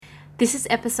This is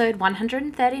episode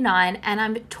 139, and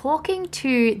I'm talking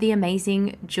to the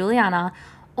amazing Julianna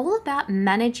all about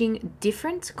managing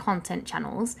different content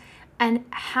channels and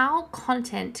how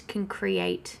content can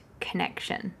create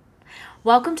connection.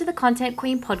 Welcome to the Content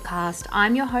Queen podcast.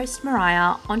 I'm your host,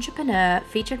 Mariah, entrepreneur,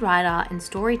 featured writer, and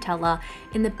storyteller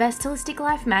in the Best Holistic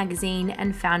Life magazine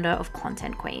and founder of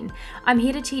Content Queen. I'm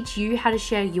here to teach you how to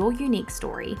share your unique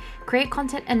story, create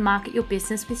content, and market your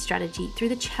business with strategy through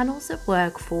the channels that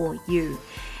work for you.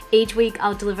 Each week,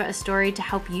 I'll deliver a story to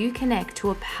help you connect to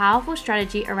a powerful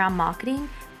strategy around marketing,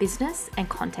 business, and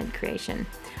content creation.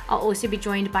 I'll also be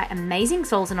joined by amazing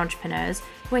souls and entrepreneurs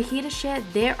who are here to share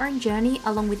their own journey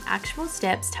along with actionable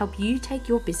steps to help you take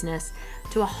your business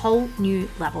to a whole new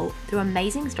level through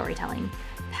amazing storytelling,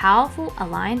 powerful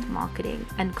aligned marketing,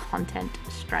 and content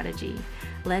strategy.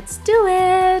 Let's do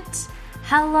it!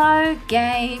 Hello,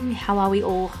 gang. How are we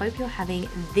all? Hope you're having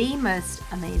the most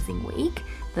amazing week.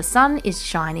 The sun is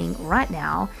shining right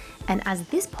now, and as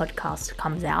this podcast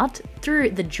comes out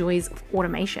through the joys of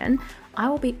automation, I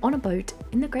will be on a boat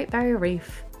in the Great Barrier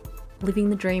Reef, living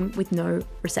the dream with no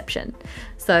reception.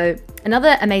 So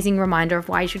another amazing reminder of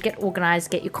why you should get organized,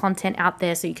 get your content out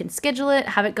there so you can schedule it,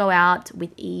 have it go out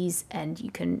with ease, and you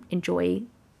can enjoy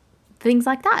things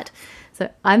like that. So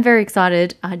I'm very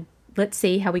excited. Let's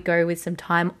see how we go with some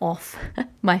time off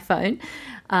my phone.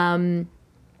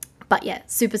 But yeah,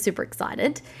 super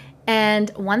excited. And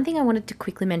one thing I wanted to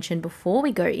quickly mention before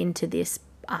we go into this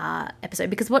episode,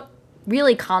 because what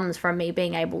really comes from me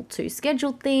being able to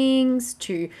schedule things,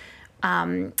 to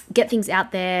get things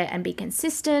out there and be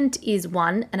consistent is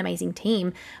one, an amazing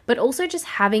team, but also just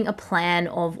having a plan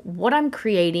of what I'm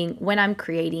creating, when I'm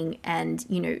creating, and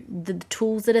the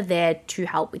tools that are there to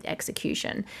help with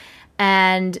execution.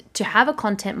 And to have a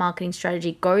content marketing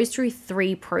strategy goes through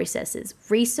three processes: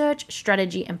 research,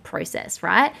 strategy, and process,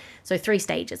 right? So 3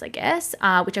 stages, I guess,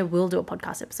 which I will do a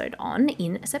podcast episode on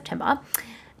in September.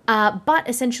 But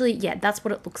essentially, yeah, that's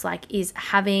what it looks like, is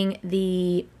having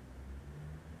the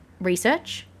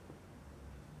research,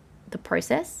 the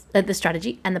process, the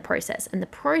strategy, and the process. And the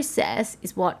process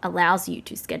is what allows you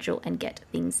to schedule and get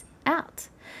things out.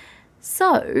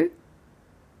 So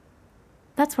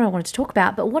that's what I wanted to talk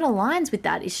about. But what aligns with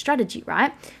that is strategy,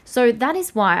 right? So that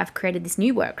is why I've created this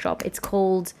new workshop. It's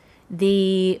called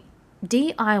the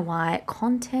DIY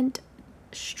Content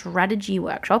Strategy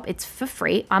Workshop. It's for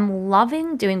free. I'm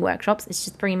loving doing workshops. It's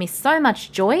just bringing me so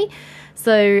much joy.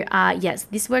 So yes,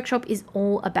 this workshop is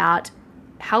all about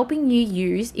helping you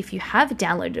use, if you have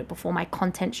downloaded it before, my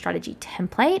content strategy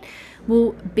template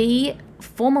will be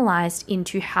formalized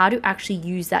into how to actually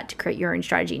use that to create your own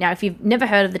strategy. Now, if you've never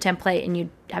heard of the template and you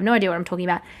have no idea what I'm talking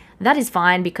about, that is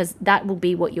fine, because that will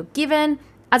be what you're given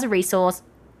as a resource.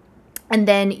 And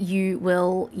then you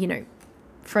will,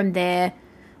 from there,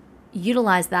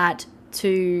 utilize that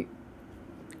to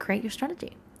create your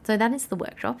strategy. So that is the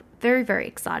workshop. Very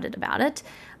excited about it.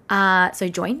 So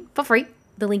join for free.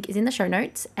 The link is in the show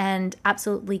notes, and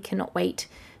absolutely cannot wait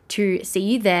to see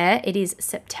you there. It is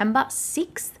September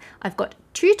 6th. I've got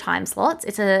 2 time slots.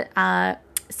 It's a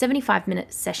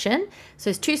 75-minute session. So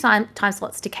there's 2 time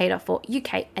slots to cater for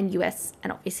UK and US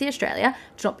and obviously Australia.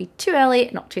 Do not be too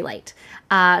early, not too late.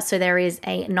 So there is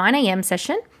a 9 a.m.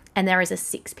 session and there is a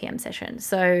 6 p.m. session.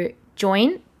 So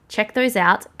join, check those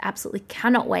out. Absolutely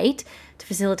cannot wait to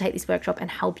facilitate this workshop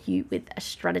and help you with a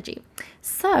strategy.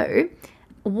 So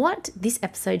what this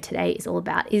episode today is all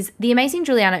about is the amazing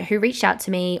Julianna, who reached out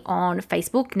to me on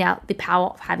Facebook. Now, the power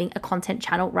of having a content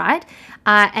channel, right?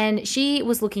 And she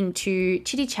was looking to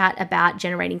chitty chat about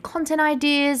generating content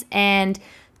ideas and,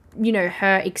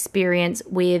 her experience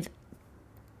with,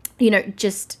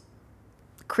 just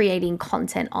creating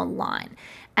content online.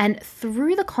 And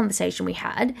through the conversation we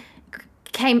had,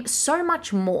 came so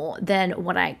much more than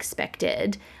what I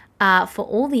expected, for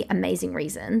all the amazing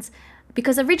reasons.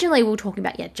 Because originally we were talking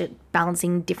about, just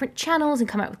balancing different channels and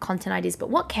coming up with content ideas. But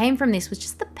what came from this was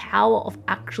just the power of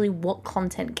actually what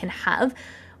content can have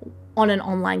on an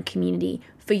online community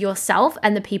for yourself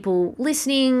and the people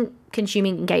listening,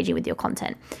 consuming, engaging with your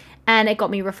content. And it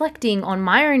got me reflecting on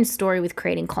my own story with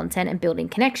creating content and building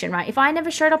connection, right? If I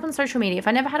never showed up on social media, if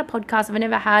I never had a podcast, if I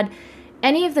never had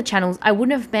any of the channels, I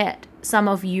wouldn't have met some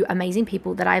of you amazing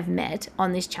people that I've met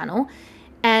on this channel.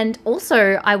 And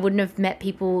also, I wouldn't have met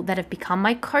people that have become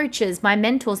my coaches, my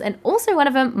mentors, and also one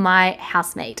of them, my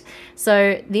housemate.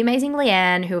 So the amazing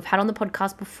Leanne, who I've had on the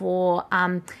podcast before,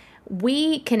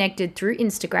 we connected through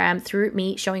Instagram, through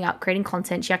me showing up, creating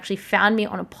content. She actually found me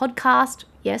on a podcast.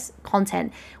 Yes,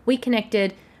 content. We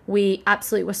connected, We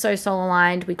absolutely were so soul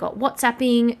aligned. We got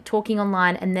WhatsApping, talking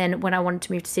online. And then when I wanted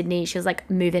to move to Sydney, she was like,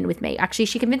 move in with me. Actually,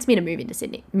 she convinced me to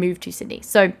move to Sydney.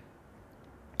 So,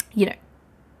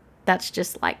 that's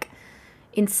just like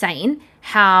insane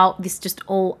how this just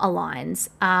all aligns.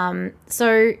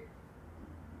 So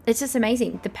it's just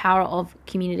amazing the power of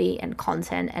community and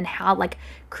content, and how like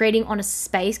creating on a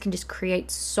space can just create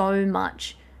so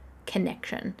much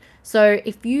connection. So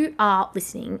if you are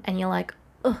listening and you're like,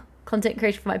 oh, content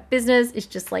creation for my business is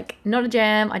just like not a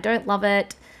jam, I don't love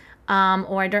it,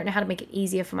 or I don't know how to make it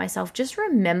easier for myself, just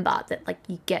remember that like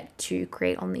you get to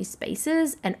create on these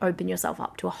spaces and open yourself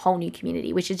up to a whole new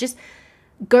community, which is just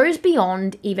goes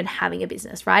beyond even having a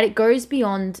business, right? It goes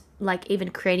beyond like even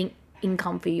creating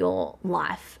income for your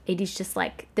life. It is just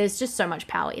like there's just so much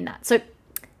power in that. So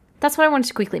that's what I wanted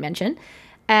to quickly mention.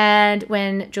 And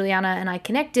when Julianna and I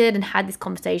connected and had this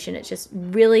conversation, it just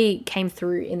really came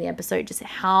through in the episode just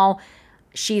how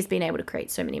she's been able to create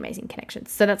so many amazing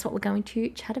connections. So that's what we're going to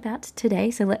chat about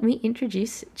today. So let me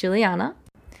introduce Julianna.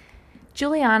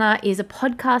 Julianna is a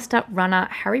podcaster, runner,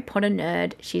 Harry Potter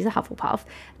nerd. She's a Hufflepuff,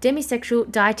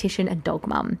 demisexual, dietitian, and dog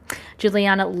mum.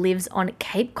 Julianna lives on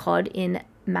Cape Cod in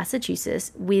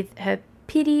Massachusetts with her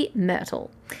pitty Myrtle.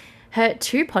 Her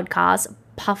 2 podcasts,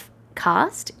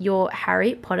 Puffcast, Your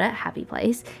Harry Potter Happy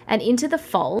Place, and Into the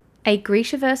Fold, a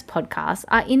Grishaverse podcast,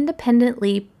 are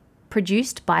independently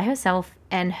produced by herself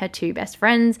and her 2 best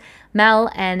friends,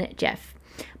 Mel and Jeff.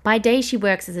 By day, she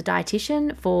works as a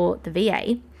dietitian for the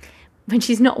VA. When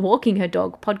she's not walking her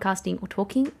dog, podcasting, or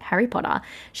talking Harry Potter,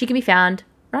 she can be found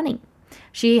running.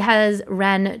 She has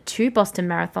ran 2 Boston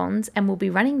marathons and will be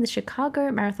running the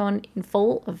Chicago Marathon in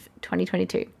fall of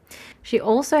 2022. She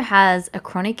also has a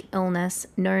chronic illness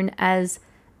known as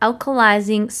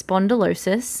alkalizing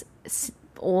spondylosis,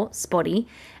 or SPODY,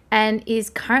 and is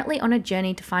currently on a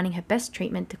journey to finding her best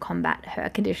treatment to combat her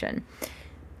condition.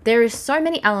 There is so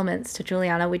many elements to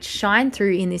Julianna which shine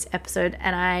through in this episode,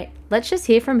 and let's just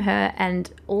hear from her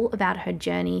and all about her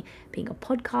journey being a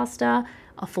podcaster,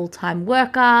 a full-time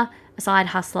worker, a side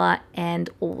hustler, and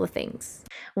all the things.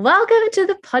 Welcome to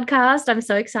the podcast. I'm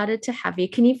so excited to have you.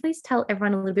 Can you please tell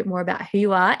everyone a little bit more about who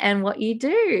you are and what you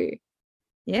do?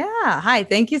 Yeah. Hi.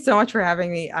 Thank you so much for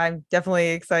having me. I'm definitely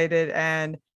excited,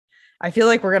 and I feel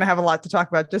like we're going to have a lot to talk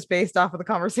about just based off of the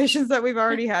conversations that we've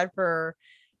already had for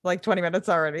like 20 minutes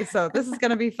already. So this is going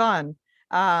to be fun.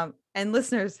 And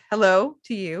listeners, hello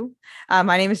to you.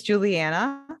 My name is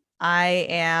Julianna. I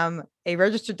am a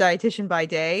registered dietitian by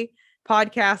day,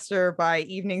 podcaster by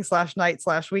evening / night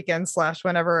 / weekend /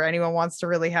 whenever anyone wants to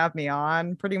really have me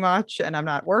on, pretty much. And I'm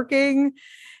not working.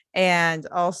 And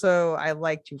also I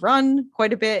like to run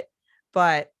quite a bit,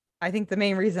 but I think the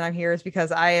main reason I'm here is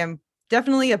because I am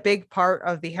definitely a big part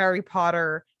of the Harry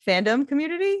Potter fandom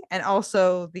community, and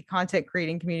also the content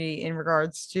creating community in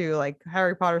regards to like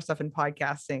Harry Potter stuff and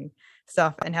podcasting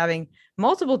stuff, and having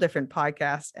multiple different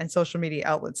podcasts and social media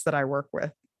outlets that I work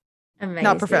with. Amazing.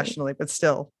 Not professionally, but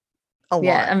still a lot.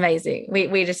 Yeah, amazing.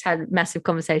 We just had a massive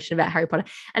conversation about Harry Potter.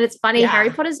 And it's funny, Harry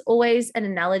Potter is always an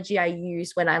analogy I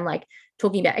use when I'm like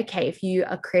talking about, okay, if you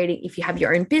have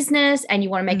your own business and you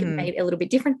want to make it maybe a little bit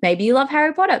different, maybe you love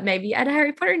Harry Potter, maybe you add a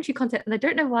Harry Potter into your content. And I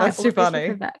don't know why. That's too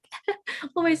funny.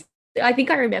 Always, I think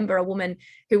I remember a woman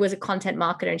who was a content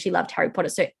marketer and she loved Harry Potter.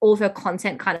 So all of her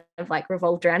content kind of like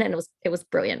revolved around it, and it was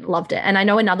brilliant. Loved it. And I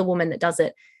know another woman that does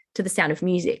it to the Sound of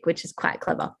Music, which is quite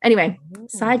clever. Anyway,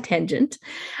 side tangent.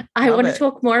 I want to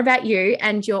talk more about you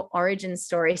and your origin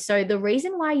story. So the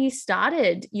reason why you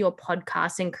started your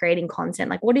podcast and creating content,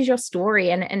 like what is your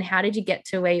story, and how did you get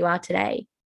to where you are today?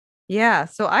 Yeah.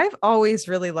 So I've always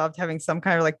really loved having some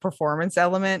kind of like performance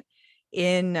element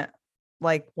in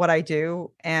like what I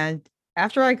do. And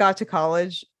after I got to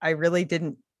college, I really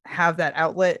didn't have that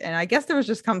outlet. And I guess there was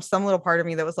just some little part of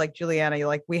me that was like, Julianna,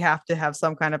 like, we have to have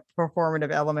some kind of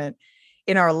performative element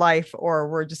in our life, or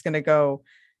we're just going to go,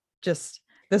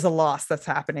 there's a loss that's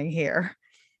happening here.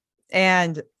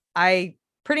 And I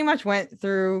pretty much went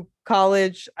through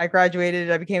college. I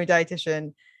graduated. I became a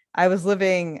dietitian. I was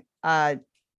living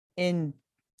in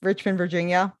Richmond,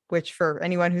 Virginia, which for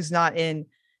anyone who's not in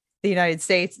the United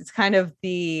States, it's kind of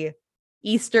the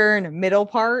eastern middle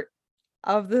part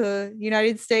of the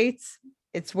United States.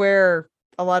 It's where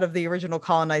a lot of the original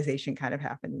colonization kind of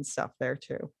happened and stuff there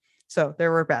too. So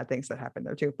there were bad things that happened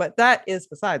there too, but that is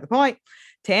beside the point.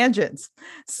 Tangents.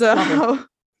 So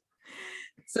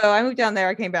I moved down there.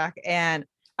 I came back and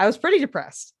I was pretty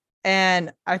depressed,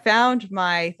 and I found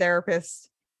my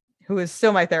therapist, who is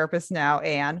still my therapist now,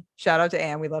 Anne. Shout out to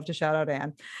Anne. We love to shout out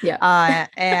Anne. Yeah.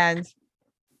 And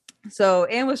So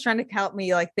Anne was trying to help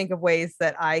me like think of ways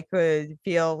that I could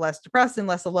feel less depressed and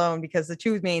less alone, because the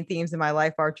two main themes in my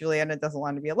life are Julianna doesn't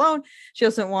want to be alone. She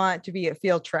doesn't want to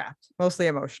feel trapped, mostly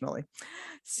emotionally.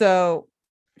 So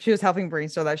she was helping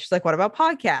brainstorm that. She's like, what about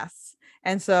podcasts?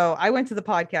 And so I went to the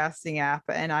podcasting app,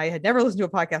 and I had never listened to a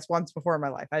podcast once before in my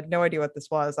life. I had no idea what this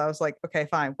was. I was like, okay,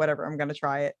 fine, whatever. I'm going to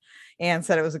try it. And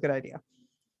said it was a good idea.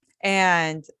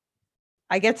 And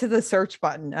I get to the search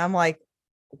button and I'm like,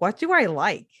 what do I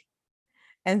like?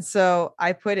 And so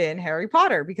I put in Harry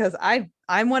Potter, because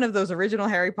I'm one of those original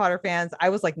Harry Potter fans. I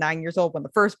was like 9 years old when the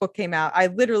first book came out. I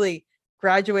literally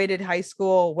graduated high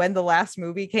school when the last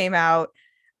movie came out.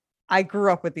 I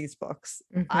grew up with these books.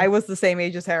 I was the same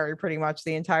age as Harry pretty much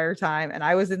the entire time. And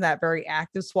I was in that very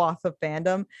active swath of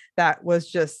fandom that was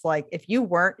just like, if you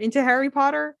weren't into Harry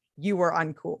Potter, you were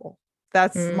uncool.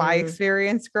 That's my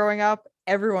experience growing up.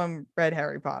 Everyone read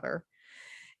Harry Potter.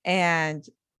 And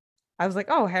I was like,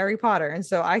 oh, Harry Potter. And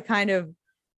so I kind of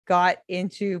got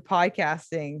into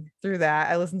podcasting through that.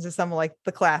 I listened to some of like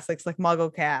the classics like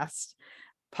MuggleCast,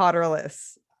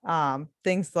 Potterless,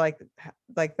 things like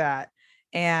that.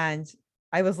 And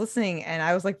I was listening and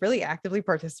I was like really actively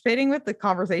participating with the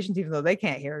conversations, even though they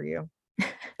can't hear you.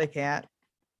 They can't.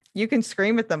 You can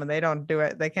scream at them and they don't do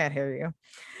it. They can't hear you.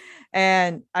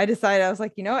 And I decided, I was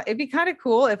like, you know, it'd be kind of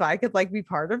cool if I could like be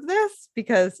part of this,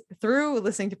 because through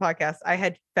listening to podcasts, I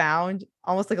had found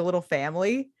almost like a little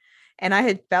family and I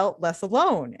had felt less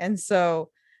alone. And so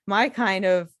my kind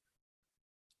of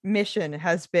mission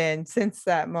has been since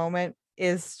that moment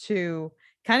is to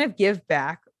kind of give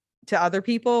back to other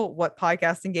people what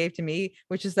podcasting gave to me,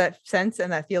 which is that sense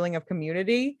and that feeling of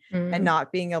community and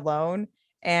not being alone.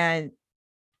 And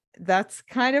that's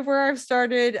kind of where I've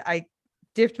started. I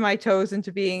dipped my toes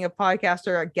into being a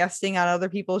podcaster, guesting on other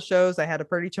people's shows. I had a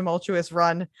pretty tumultuous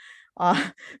run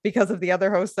because of the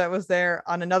other host that was there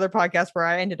on another podcast where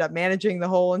I ended up managing the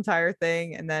whole entire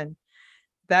thing. And then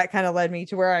that kind of led me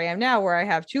to where I am now, where I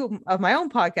have two of my own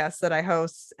podcasts that I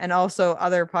host, and also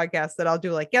other podcasts that I'll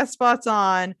do like guest spots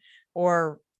on,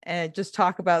 or just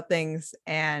talk about things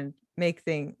and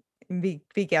be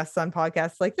guests on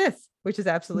podcasts like this, which is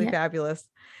absolutely fabulous.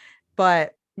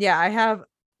 But yeah, I have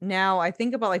now, I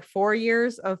think about like 4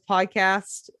 years of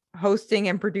podcast hosting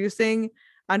and producing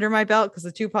under my belt, because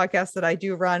the two podcasts that I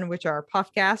do run, which are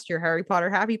Puffcast, your Harry Potter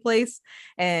happy place,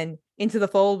 and Into the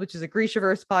Fold, which is a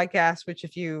Grishaverse podcast, which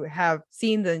if you have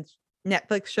seen the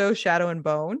Netflix show Shadow and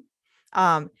Bone,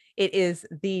 it is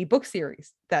the book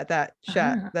series that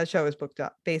show is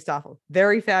based off of.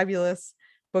 Very fabulous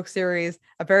book series,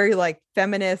 a very like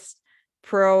feminist,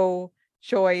 pro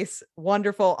choice,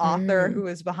 wonderful author who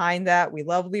is behind that. We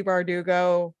love Lee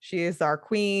Bardugo. She is our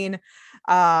queen.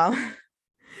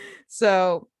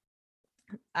 So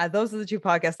those are the two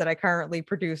podcasts that I currently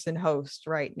produce and host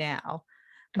right now.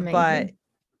 Amazing. But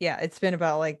yeah, it's been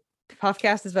about like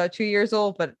Puffcast is about 2 years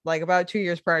old, but like about 2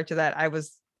 years prior to that, I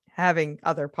was having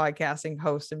other podcasting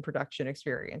host and production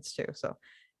experience too. So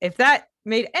if that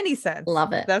made any sense,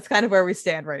 love it. That's kind of where we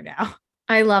stand right now.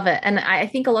 I love it. And I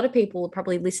think a lot of people are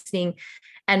probably listening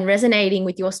and resonating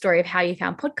with your story of how you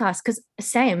found podcasts, because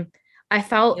same, I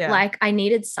felt like I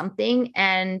needed something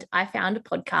and I found a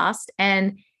podcast,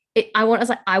 and I was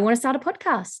like, I want to start a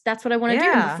podcast. That's what I want to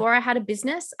do. And before I had a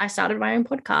business, I started my own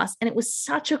podcast, and it was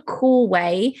such a cool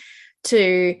way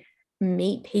to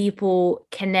meet people,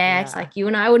 connect. Like you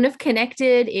and I wouldn't have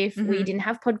connected if we didn't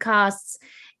have podcasts.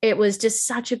 It was just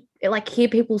such like hear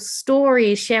people's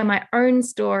stories, share my own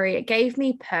story. It gave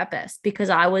me purpose, because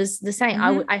I was the same.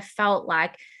 I felt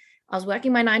like I was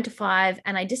working my 9 to 5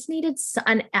 and I just needed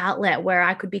an outlet where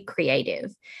I could be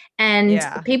creative. And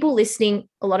people listening,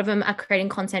 a lot of them are creating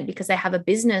content because they have a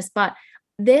business, but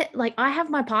they're like, I have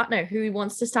my partner who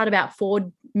wants to start about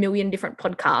 4 million different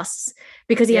podcasts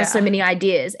because he has so many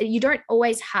ideas. You don't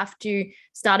always have to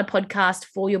start a podcast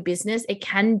for your business. It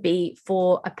can be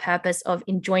for a purpose of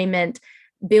enjoyment,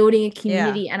 building a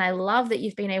community. And I love that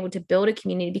you've been able to build a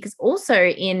community, because also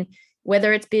in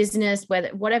whether it's business,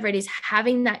 whatever it is,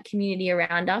 having that community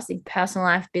around us in personal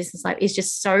life, business life is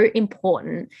just so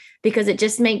important, because it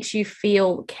just makes you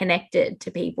feel connected to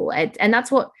people. And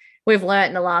that's what we've learned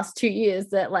in the last 2 years,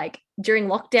 that like during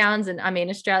lockdowns, and I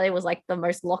mean, Australia was like the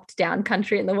most locked down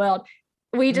country in the world.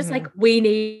 We just like, we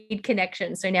need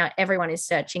connection. So now everyone is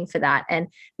searching for that. And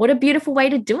what a beautiful way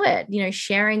to do it. You know,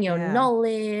 sharing your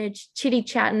knowledge, chitty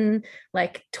chatting,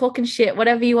 like talking shit,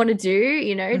 whatever you want to do,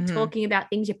 you know, talking about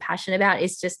things you're passionate about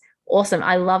is just awesome.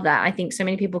 I love that. I think so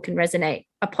many people can resonate.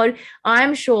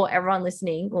 I'm sure everyone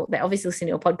listening, well, they obviously listen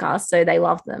to your podcast, so they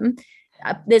love them.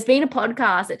 There's been a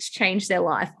podcast that's changed their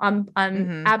life. I'm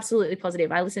absolutely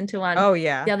positive. I listened to one the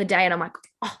other day and I'm like,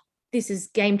 oh, this is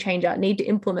game changer, need to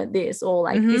implement this, or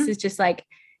like this Mm-hmm. is just like,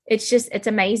 it's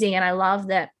amazing. And I love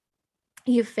that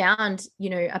you've found,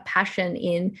 a passion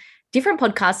in different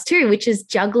podcasts too, which is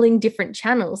juggling different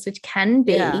channels, which can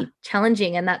Yeah. be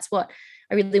challenging. And that's what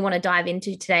I really want to dive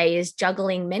into today, is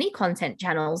juggling many content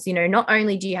channels. Not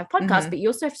only do you have podcasts, Mm-hmm. but you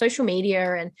also have social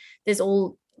media, and there's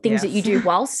all things that you Yes. do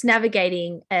whilst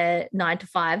navigating a 9 to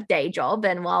 5 day job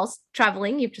and whilst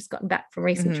traveling. You've just gotten back from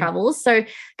recent Mm-hmm. travels. So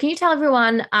can you tell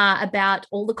everyone about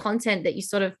all the content that you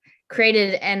sort of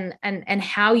created, and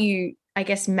how you, I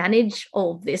guess, manage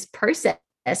all this process?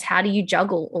 How do you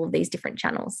juggle all of these different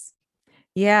channels?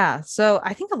 Yeah. So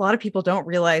I think a lot of people don't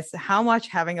realize how much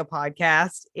having a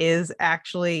podcast is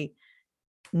actually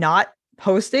not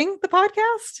posting the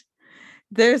podcast.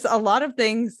 There's a lot of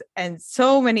things and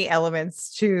so many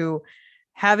elements to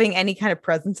having any kind of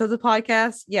presence of the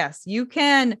podcast. Yes, you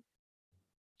can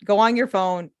go on your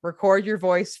phone, record your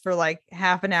voice for like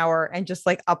half an hour and just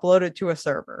like upload it to a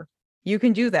server. You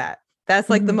can do that. That's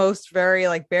like the Mm-hmm. most very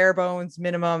like bare bones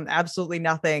minimum, absolutely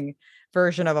nothing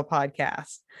version of a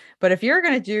podcast. But if you're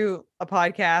going to do a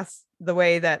podcast the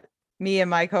way that me and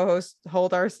my co-host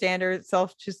hold our standards,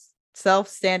 self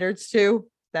standards to,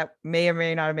 that may or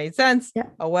may not have made sense. Yeah.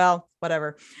 Oh, well,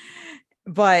 whatever.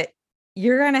 But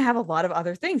you're going to have a lot of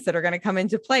other things that are going to come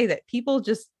into play that people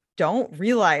just don't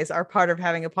realize are part of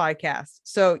having a podcast.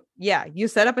 So, yeah, you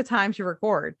set up a time to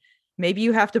record. Maybe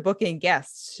you have to book in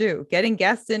guests too. Getting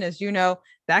guests in, as you know,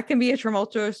 that can be a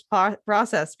tumultuous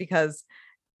process because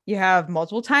you have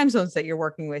multiple time zones that you're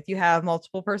working with. You have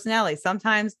multiple personalities.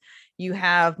 Sometimes you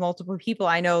have multiple people.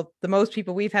 I know the most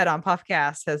people we've had on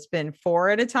Puffcast has been 4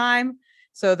 at a time.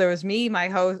 So there was me, my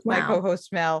host, my Wow.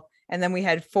 co-host Mel, and then we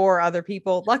had 4 other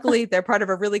people. Luckily, they're part of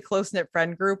a really close-knit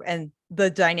friend group, and the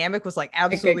dynamic was like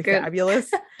Okay, absolutely good. fabulous.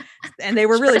 And they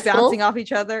were really bouncing Stressful. off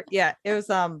each other. Yeah, it was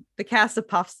the cast of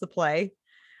Puffs the play.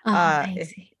 Oh, Uh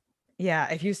amazing.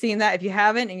 yeah, if you've seen that, if you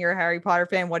haven't and you're a Harry Potter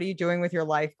fan, what are you doing with your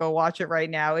life? Go watch it right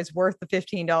now. It's worth the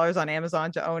 $15 on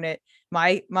Amazon to own it.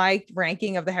 My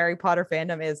ranking of the Harry Potter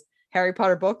fandom is Harry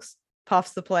Potter books,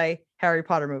 Puffs the play, Harry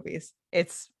Potter movies.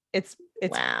 It's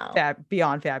Wow.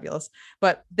 beyond fabulous.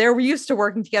 But they were used to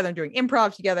working together and doing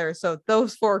improv together, so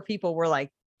those 4 people were like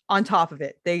on top of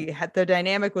it. They had their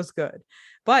dynamic was good.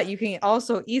 But you can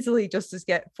also easily just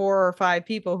get 4 or 5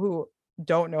 people who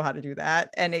don't know how to do that,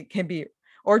 and it can be,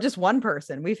 or just one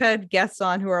person. We've had guests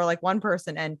on who are like one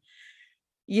person, and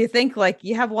you think like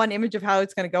you have one image of how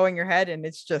it's going to go in your head, and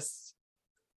it's just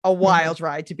a Mm-hmm. wild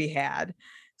ride to be had.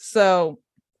 So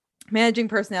managing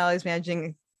personalities,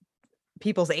 managing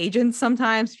people's agents,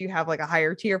 sometimes if you have like a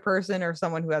higher tier person or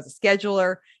someone who has a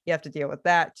scheduler, you have to deal with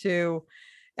that too.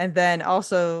 And then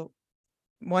also,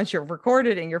 once you're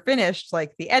recorded and you're finished,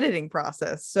 like the editing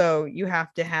process. So you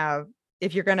have to have,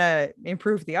 if you're going to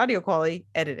improve the audio quality,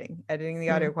 editing the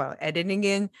audio quality, editing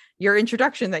in your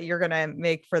introduction that you're going to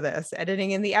make for this,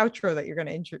 editing in the outro that you're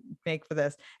going to make for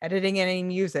this, editing in any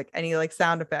music, any like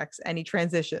sound effects, any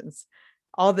transitions,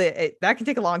 that can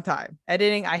take a long time.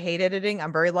 Editing, I hate editing.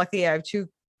 I'm very lucky. I have 2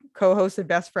 co-hosts and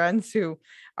best friends who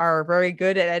are very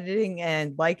good at editing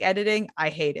and like editing. I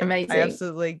hate it. I Amazing.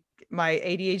 absolutely, my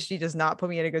ADHD does not put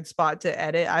me in a good spot to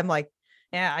edit. I'm like,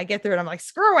 yeah, I get there and I'm like,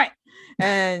 screw it.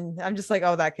 And I'm just like,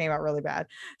 oh, that came out really bad.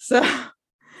 So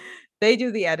they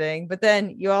do the editing, but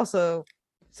then you also,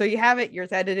 so you have it, you're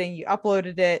editing, you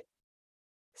uploaded it,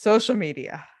 social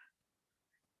media.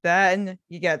 Then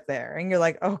you get there and you're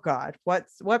like, oh God,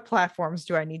 what platforms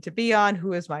do I need to be on?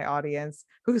 Who is my audience?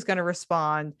 Who's going to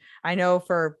respond? I know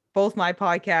for both my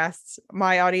podcasts,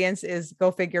 my audience is,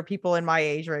 go figure, people in my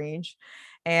age range.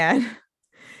 And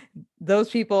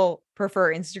those people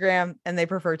prefer Instagram and they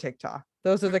prefer TikTok.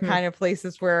 Those are the kind of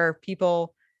places where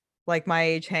people like my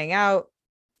age hang out,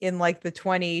 in like the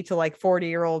 20 to like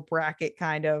 40-year-old bracket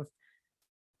kind of.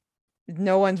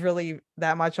 No one's really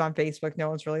that much on Facebook. No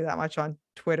one's really that much on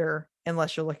Twitter,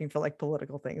 unless you're looking for like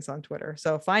political things on Twitter.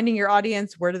 So finding your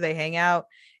audience, where do they hang out?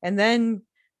 And then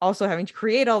also having to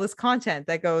create all this content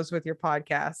that goes with your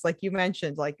podcast. Like you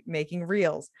mentioned, like making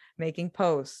reels, making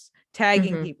posts,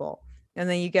 tagging Mm-hmm. people. And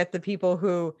then you get the people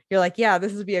who you're like, yeah,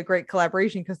 this would be a great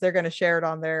collaboration because they're going to share it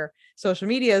on their social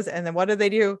medias. And then what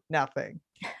do? Nothing.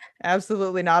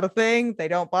 Absolutely not a thing. They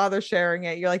don't bother sharing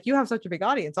it. You're like, you have such a big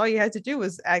audience. All you had to do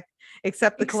was accept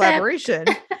the Except, collaboration,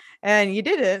 and you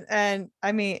didn't. And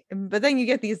I mean, but then you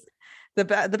get these. The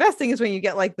best thing is when you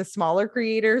get like the smaller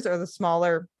creators or the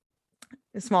smaller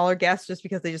guests, just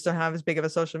because they just don't have as big of a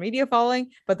social media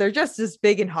following, but they're just as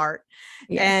big in heart,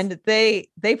 yes, and they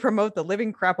promote the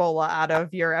living crapola out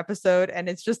of your episode, and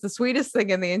it's just the sweetest thing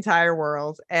in the entire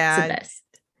world. it's the And best.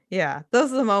 Yeah,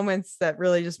 those are the moments that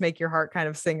really just make your heart kind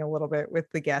of sing a little bit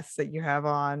with the guests that you have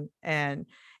on, and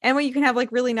when you can have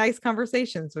like really nice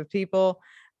conversations with people.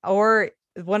 Or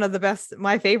one of the best,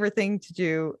 my favorite thing to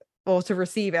do, well, to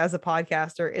receive as a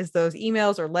podcaster, is those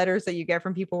emails or letters that you get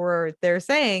from people where they're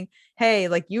saying, hey,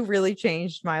 like, you really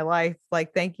changed my life,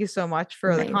 like, thank you so much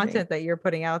for the Amazing. content that you're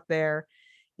putting out there,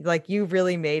 like, you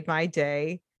really made my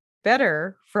day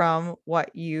better from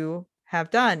what you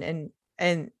have done.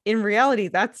 And in reality,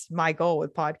 that's my goal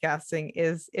with podcasting,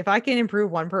 is if I can improve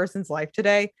one person's life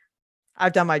today,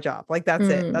 I've done my job. Like, that's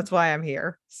it. Mm. That's why I'm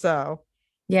here. So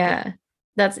yeah.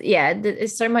 Yeah.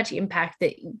 There's so much impact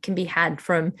that can be had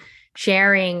from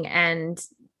sharing and,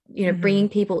 Hmm. bringing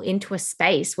people into a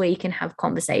space where you can have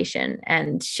conversation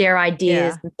and share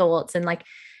ideas Yeah. and thoughts. And like,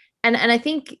 and I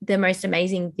think the most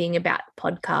amazing thing about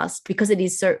podcast, because it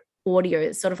is so audio,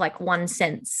 it's sort of like one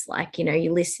sense, like,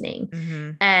 you're listening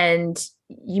Hmm. and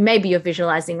you're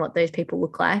visualizing what those people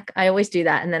look like. I always do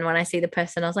that. And then when I see the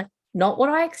person, I was like, not what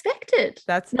I expected.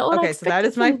 That's Not what I okay. So that expected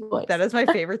is from my the that voice. is my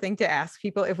favorite thing to ask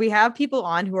people. If we have people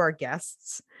on who are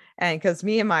guests, and because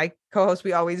me and my co-host,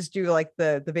 we always do like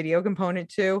the video component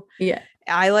too. Yeah.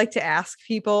 I like to ask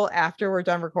people after we're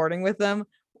done recording with them,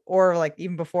 or like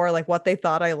even before, like what they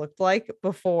thought I looked like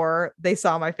before they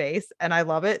saw my face. And I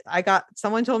love it. I got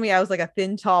someone told me I was like a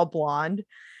thin, tall blonde.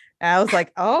 And I was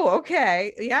like, oh,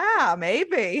 okay. Yeah,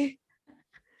 maybe.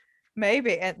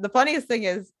 Maybe. And the funniest thing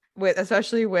is, with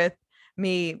especially with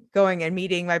me going and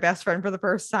meeting my best friend for the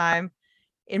first time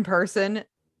in person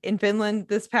in Finland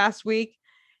this past week,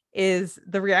 is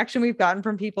the reaction we've gotten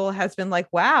from people has been like,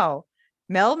 wow,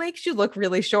 Mel makes you look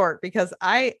really short, because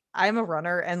I'm a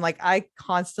runner, and like I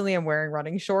constantly am wearing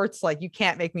running shorts. Like, you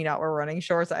can't make me not wear running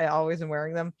shorts. I always am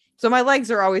wearing them. So my legs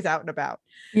are always out and about.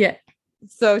 Yeah.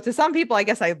 So to some people, I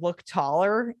guess I look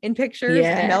taller in pictures,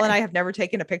 and Mel and Yeah. I have never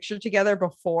taken a picture together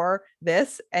before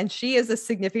this, and she is a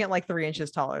significant like 3 inches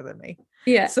taller than me.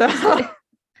 Yeah. So So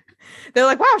they're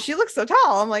like, wow, she looks so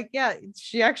tall. I'm like, yeah,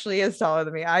 she actually is taller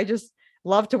than me. I just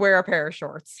love to wear a pair of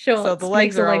shorts. So the shorts makes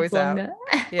legs the are legs always out. longer.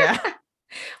 Yeah.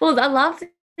 Well, I love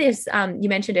this. You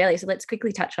mentioned earlier, so let's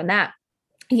quickly touch on that.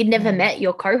 You'd never Mhm. met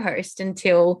your co-host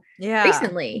until Yeah.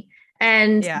 recently.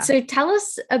 And Yeah. so tell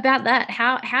us about that.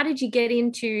 How did you get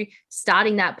into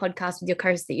starting that podcast with your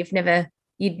co-host that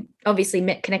you'd obviously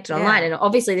met connected online? Yeah. And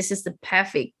obviously this is the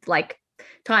perfect like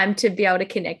time to be able to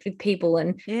connect with people.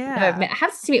 And I've Yeah. met, it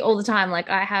happens to me all the time. Like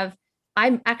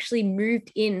I'm actually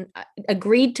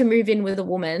agreed to move in with a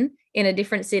woman in a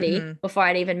different city Mhm. before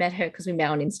I'd even met her because we met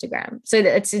on Instagram. So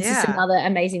it's just Yeah. another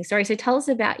amazing story. So tell us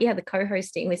about the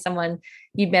co-hosting with someone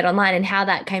you'd met online and how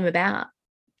that came about.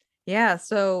 Yeah.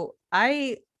 So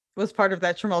I was part of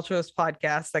that tumultuous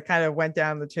podcast that kind of went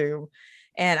down the tube.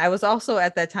 And I was also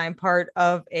at that time part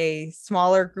of a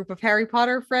smaller group of Harry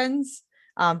Potter friends,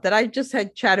 that I just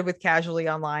had chatted with casually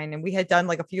online. And we had done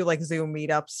like a few like Zoom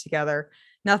meetups together,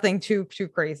 nothing too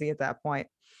crazy at that point.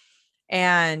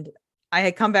 And I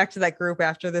had come back to that group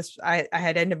after this. I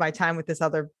had ended my time with this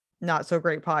other not so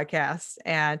great podcast,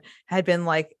 and had been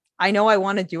like, I know I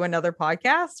want to do another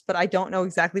podcast, but I don't know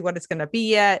exactly what it's going to be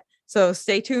yet. So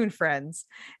stay tuned, friends.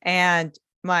 And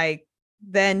my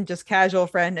then just casual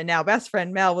friend and now best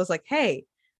friend Mel was like, hey,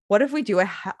 what if we do a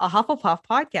Hufflepuff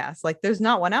podcast? Like, there's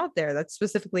not one out there that's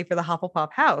specifically for the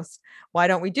Hufflepuff house. Why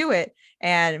don't we do it?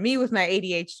 And me with my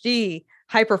ADHD,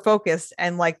 hyper focused,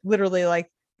 and like literally like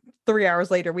 3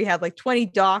 hours later, we had like 20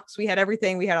 docs. We had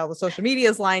everything. We had all the social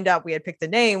medias lined up. We had picked a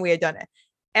name. We had done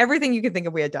everything you could think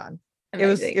of. We had done. It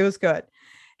Amazing. was good.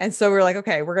 And so we were like,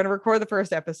 okay, we're going to record the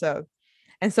first episode.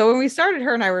 And so when we started,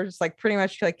 her and I were just like pretty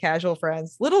much like casual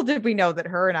friends. Little did we know that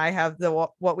her and I have the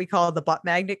what we call the butt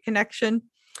magnet connection,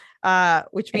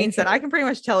 which means that I Okay. can pretty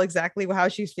much tell exactly how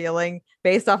she's feeling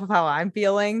based off of how I'm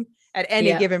feeling at any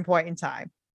Yeah. given point in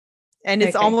time. And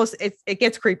it's Okay. almost it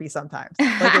gets creepy sometimes.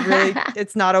 Like, it really,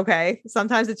 it's not okay.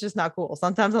 Sometimes it's just not cool.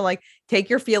 Sometimes I'm like, take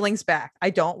your feelings back.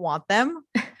 I don't want them.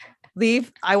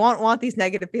 Leave. I won't want these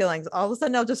negative feelings. All of a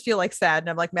sudden I'll just feel like sad. And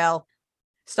I'm like, Mel,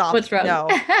 stop. What's wrong? No,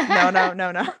 no, no,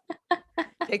 no, no.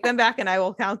 Take them back and I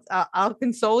will count. I'll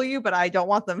console you, but I don't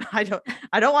want them. I don't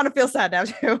want to feel sad now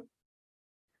too.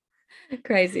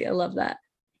 Crazy. I love that.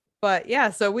 But yeah,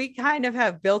 so we kind of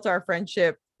have built our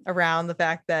friendship around the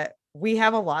fact that we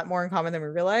have a lot more in common than we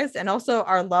realized, and also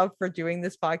our love for doing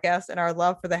this podcast and our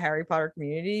love for the Harry Potter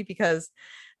community. Because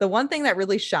the one thing that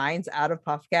really shines out of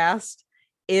Puffcast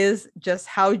is just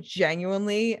how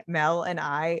genuinely Mel and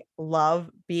I love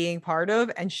being part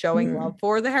of and showing Hmm. love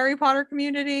for the Harry Potter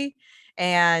community.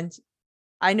 And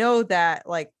I know that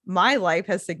like my life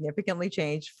has significantly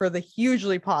changed for the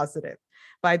hugely positive,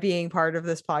 by being part of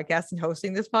this podcast and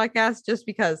hosting this podcast, just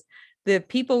because the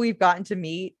people we've gotten to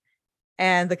meet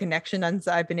and the connections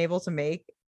I've been able to make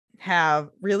have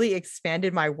really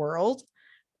expanded my world.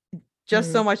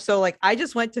 Just so much so, like, I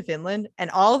just went to Finland, and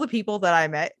all the people that I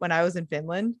met when I was in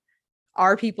Finland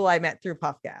are people I met through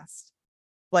Puffcast,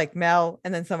 like Mel,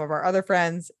 and then some of our other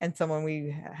friends, and someone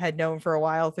we had known for a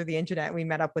while through the internet. We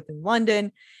met up with in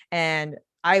London, and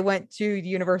I went to the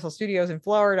Universal Studios in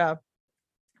Florida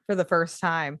for the first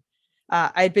time.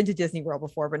 I had been to Disney World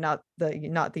before, but not the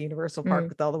Universal Park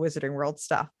with all the Wizarding World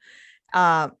stuff.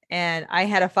 And I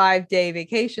had a 5-day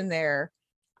vacation there.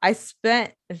 I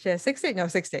spent 6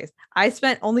 days. I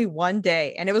spent only 1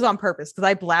 day, and it was on purpose because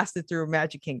I blasted through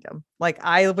Magic Kingdom. Like,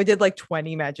 we did like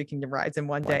 20 Magic Kingdom rides in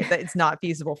 1 day. That it's not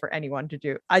feasible for anyone to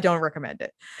do. I don't recommend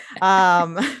it.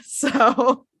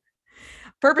 So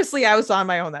purposely I was on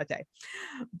my own that day.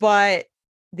 But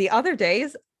the other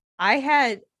days I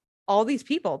had all these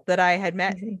people that I had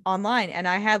met online, and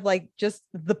I had like just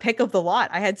the pick of the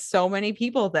lot. I had so many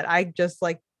people that I just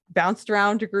like bounced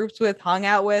around to groups with, hung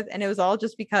out with, and it was all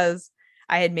just because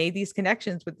I had made these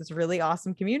connections with this really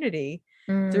awesome community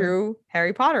through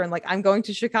Harry Potter. And like, I'm going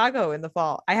to Chicago in the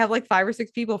fall. I have like 5 or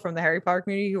 6 people from the Harry Potter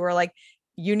community who are like,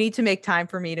 you need to make time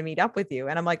for me to meet up with you.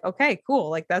 And I'm like, okay, cool.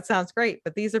 Like, that sounds great.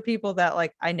 But these are people that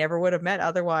like I never would have met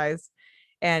otherwise.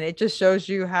 And it just shows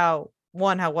you how,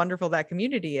 one, how wonderful that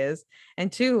community is, and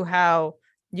two, how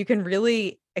you can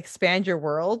really expand your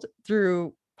world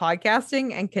through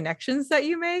podcasting and connections that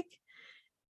you make.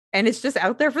 And it's just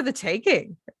out there for the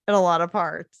taking in a lot of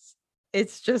parts.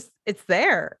 It's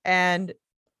there. And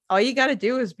all you got to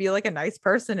do is be like a nice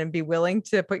person and be willing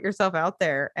to put yourself out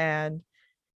there. And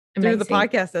through the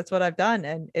podcast, that's what I've done.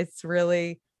 And it's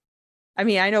really, I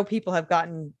mean, I know people have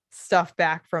gotten stuff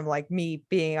back from like me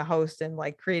being a host and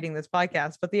like creating this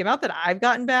podcast, but the amount that I've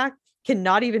gotten back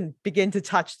cannot even begin to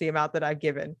touch the amount that I've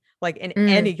given, like in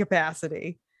any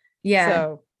capacity. Yeah.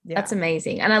 So yeah, that's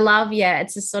amazing. And I love,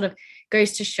 it's just sort of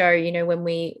goes to show, you know, when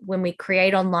we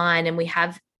create online and we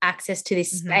have access to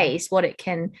this space, what it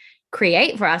can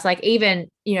create for us. Like, even,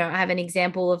 you know, I have an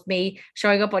example of me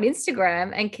showing up on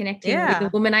Instagram and connecting with the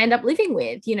woman I end up living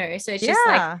with, you know. So it's just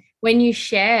like, when you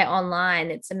share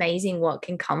online, it's amazing what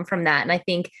can come from that. And I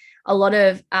think a lot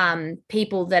of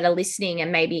people that are listening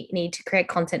and maybe need to create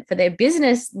content for their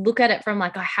business look at it from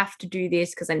like, I have to do this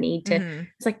because I need to.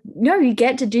 It's like, no, you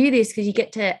get to do this because you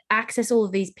get to access all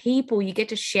of these people. You get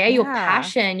to share your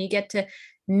passion. You get to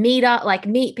meet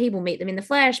people, meet them in the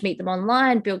flesh, meet them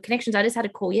online, build connections. I just had a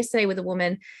call yesterday with a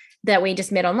woman that we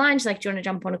just met online. She's like, do you want to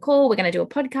jump on a call? We're going to do a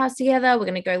podcast together. We're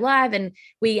going to go live. And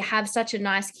we have such a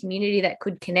nice community that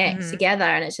could connect together.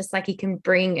 And it's just like,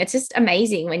 it's just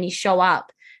amazing when you show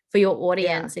up for your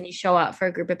audience and you show up for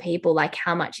a group of people, like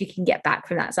how much you can get back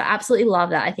from that. So I absolutely love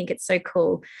that. I think it's so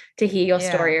cool to hear your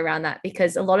story around that,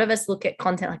 because a lot of us look at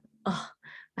content like, oh,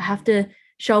 I have to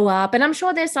show up. And I'm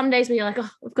sure there's some days where you're like, oh,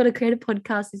 I've got to create a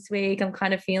podcast this week. I'm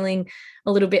kind of feeling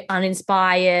a little bit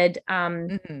uninspired.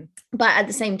 But at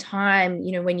the same time,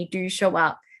 you know, when you do show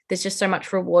up, there's just so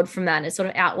much reward from that. And it sort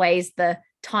of outweighs the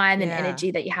time and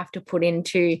energy that you have to put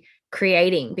into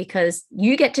creating, because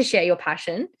you get to share your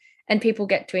passion and people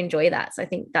get to enjoy that. So I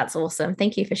think that's awesome.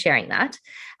 Thank you for sharing that.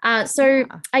 I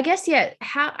guess,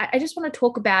 how I just want to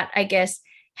talk about, I guess,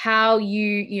 how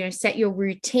you set your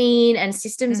routine and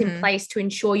systems in place to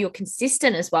ensure you're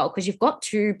consistent as well, because you've got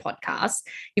 2 podcasts,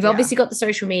 you've obviously got the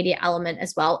social media element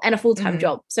as well, and a full-time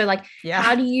job. So like,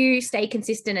 how do you stay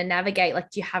consistent and navigate? Like,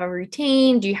 do you have a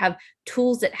routine? Do you have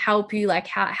tools that help you? Like,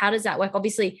 how does that work?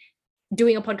 Obviously,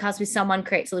 doing a podcast with someone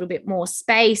creates a little bit more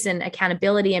space and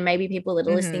accountability, and maybe people that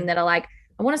are listening that are like,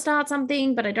 I want to start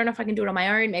something, but I don't know if I can do it on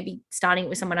my own. Maybe starting it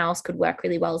with someone else could work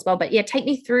really well as well. But take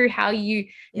me through how you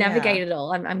navigate it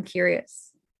all. I'm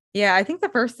curious. Yeah, I think the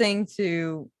first thing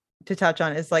to touch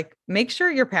on is like, make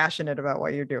sure you're passionate about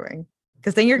what you're doing,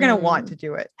 because then you're going to want to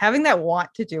do it. Having that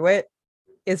want to do it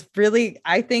is really,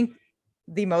 I think,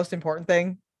 the most important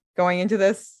thing going into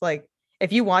this. Like,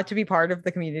 if you want to be part of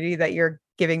the community that you're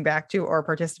giving back to or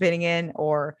participating in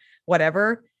or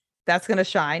whatever, that's going to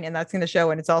shine and that's going to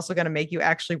show. And it's also going to make you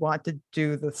actually want to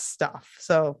do the stuff.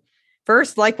 So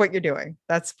first, like what you're doing.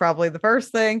 That's probably the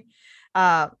first thing.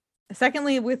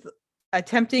 Secondly, with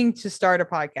attempting to start a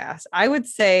podcast, I would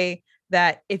say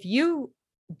that if you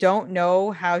don't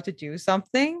know how to do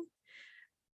something,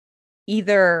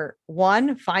 either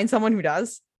one, find someone who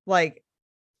does. Like,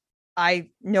 I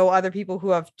know other people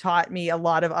who have taught me a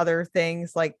lot of other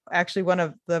things. Like actually one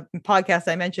of the podcasts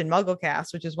I mentioned,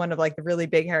 Mugglecast, which is one of like the really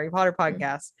big Harry Potter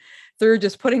podcasts, through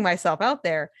just putting myself out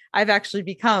there, I've actually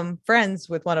become friends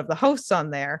with one of the hosts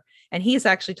on there. And he's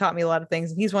actually taught me a lot of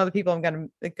things. And he's one of the people I'm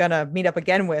gonna meet up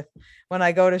again with when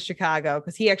I go to Chicago,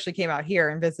 because he actually came out here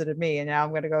and visited me. And now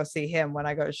I'm gonna go see him when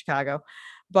I go to Chicago.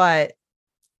 But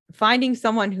finding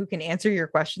someone who can answer your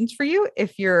questions for you,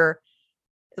 if you're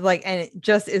like, and it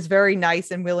just is very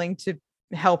nice and willing to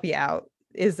help you out,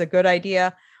 is a good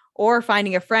idea. Or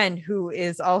finding a friend who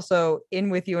is also in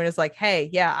with you and is like, hey,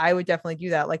 yeah, I would definitely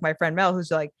do that. Like my friend Mel,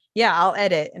 who's like, yeah, I'll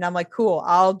edit. And I'm like, cool,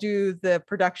 I'll do the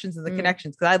productions and the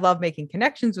connections, because I love making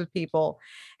connections with people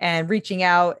and reaching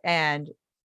out and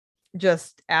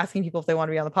just asking people if they want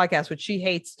to be on the podcast, which she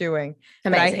hates doing.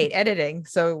 Amazing. But I hate editing.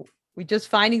 So we just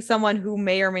finding someone who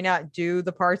may or may not do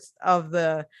the parts of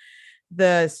the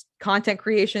content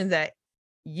creation that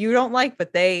you don't like,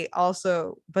 but they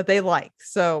like.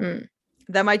 So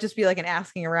that might just be like an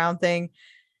asking around thing.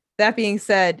 That being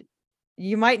said,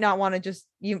 you might not want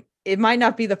to it might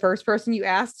not be the first person you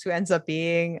ask who ends up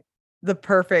being the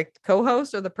perfect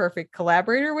co-host or the perfect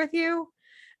collaborator with you.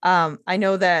 I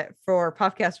know that for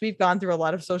podcasts, we've gone through a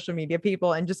lot of social media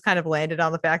people and just kind of landed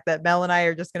on the fact that Mel and I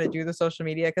are just going to do the social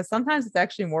media, because sometimes it's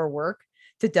actually more work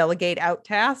to delegate out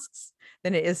tasks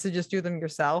than it is to just do them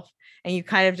yourself. And you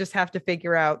kind of just have to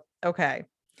figure out, okay,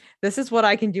 this is what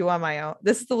I can do on my own.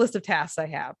 This is the list of tasks I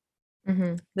have.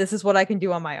 This is what I can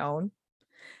do on my own.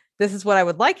 This is what I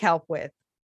would like help with.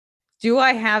 Do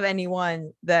I have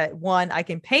anyone that I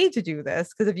can pay to do this?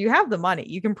 Because if you have the money,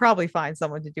 you can probably find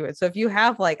someone to do it. So if you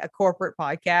have like a corporate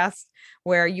podcast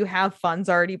where you have funds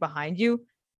already behind you,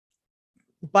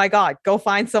 by God, go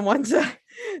find someone to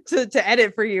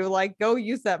edit for you. Like, go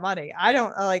use that money. I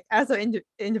don't like, as an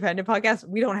independent podcast,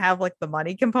 we don't have like the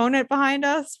money component behind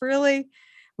us, really.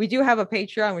 We do have a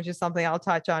Patreon, which is something I'll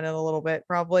touch on in a little bit,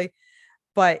 probably,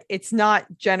 but it's not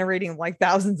generating like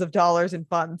thousands of dollars in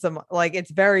funds. Like,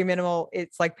 it's very minimal.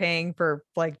 It's like paying for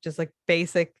like just like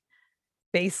basic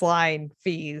baseline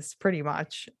fees, pretty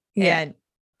much. Yeah. And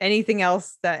anything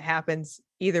else that happens,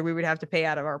 either we would have to pay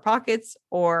out of our pockets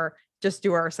or just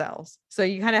do ourselves. So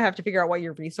you kind of have to figure out what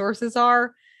your resources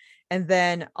are. And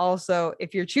then also,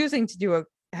 if you're choosing to do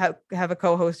have a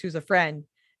co-host who's a friend,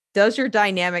 does your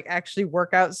dynamic actually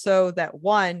work out so that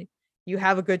one, you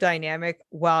have a good dynamic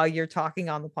while you're talking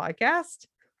on the podcast?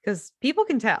 Because people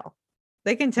can tell.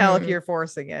 They can tell if you're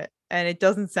forcing it and it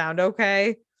doesn't sound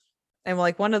okay. And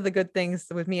like, one of the good things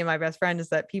with me and my best friend is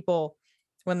that people,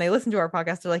 when they listen to our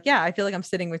podcast, they're like, yeah, I feel like I'm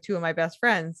sitting with two of my best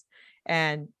friends.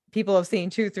 And people have seen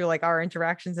too, through like our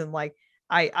interactions. And like,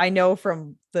 I know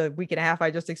from the week and a half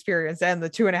I just experienced and the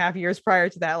 2.5 years prior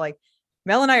to that, like,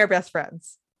 Mel and I are best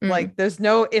friends. Like, there's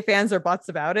no ifs, ands, or buts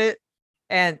about it.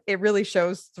 And it really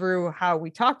shows through how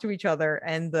we talk to each other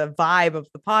and the vibe of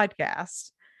the podcast.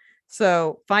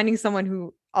 So finding someone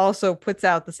who also puts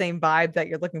out the same vibe that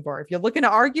you're looking for. If you're looking to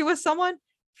argue with someone,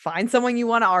 find someone you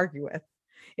want to argue with.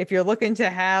 If you're looking to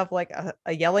have like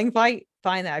a yelling fight,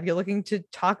 find that. If you're looking to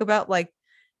talk about like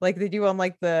they do on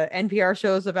like the NPR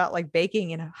shows about like baking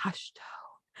in a hushed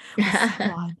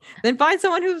tone, then find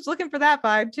someone who's looking for that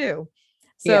vibe too.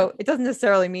 So it doesn't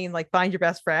necessarily mean like find your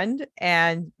best friend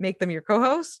and make them your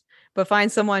co-host, but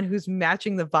find someone who's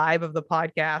matching the vibe of the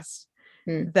podcast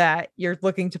that you're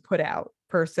looking to put out,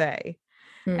 per se.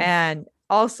 And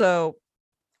also,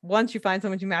 once you find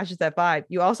someone who matches that vibe,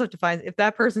 you also have to find if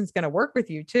that person's going to work with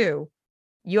you too.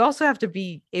 You also have to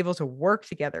be able to work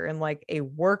together in like a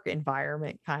work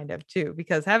environment kind of too,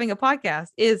 because having a podcast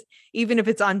is, even if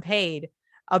it's unpaid,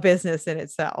 a business in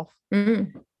itself.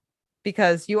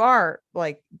 Because you are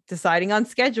like deciding on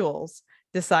schedules,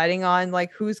 deciding on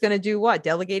like who's going to do what,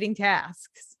 delegating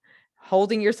tasks,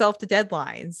 holding yourself to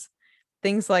deadlines,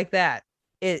 things like that.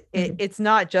 It's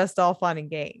not just all fun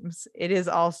and games. It is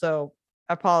also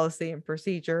a policy and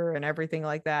procedure and everything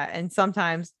like that. And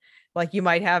sometimes like you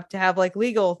might have to have like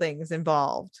legal things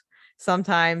involved.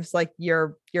 Sometimes like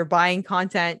you're buying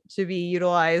content to be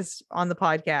utilized on the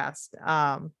podcast.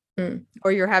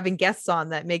 Or you're having guests on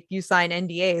that make you sign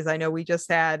NDAs. I know we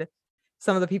just had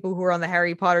some of the people who were on the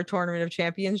Harry Potter Tournament of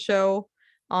Champions show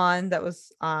on. That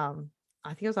was I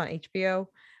think it was on HBO,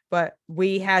 but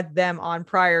we had them on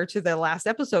prior to the last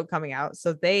episode coming out.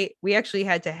 So we actually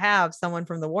had to have someone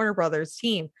from the Warner Brothers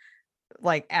team,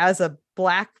 like as a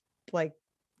black, like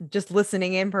just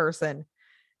listening in person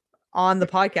on the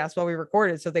podcast while we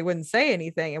recorded, so they wouldn't say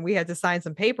anything. And we had to sign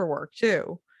some paperwork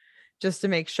too, just to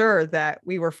make sure that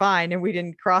we were fine and we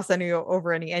didn't cross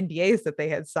over any NDAs that they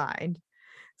had signed.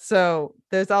 So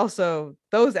there's also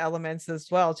those elements as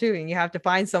well too. And you have to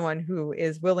find someone who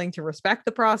is willing to respect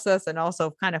the process and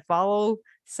also kind of follow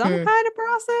some Mm, kind of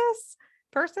process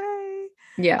per se.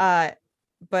 yeah. Uh,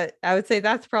 but I would say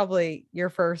that's probably your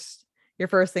first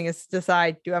thing is to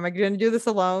decide, am I going to do this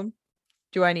alone?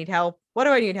 Do I need help? What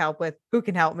do I need help with? Who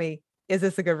can help me? Is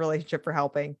this a good relationship for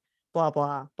helping? Blah,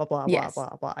 blah, blah, blah, blah, Yes.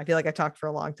 blah, blah. I feel like I talked for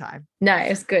a long time. No,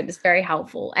 it's good. It's very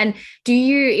helpful. And do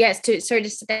you, yes, to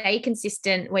stay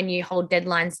consistent when you hold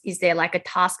deadlines, is there like a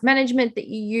task management that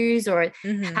you use, or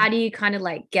Mhm. how do you kind of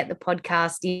like get the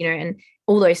podcast, and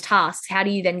all those tasks? How do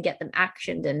you then get them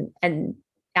actioned and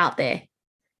out there?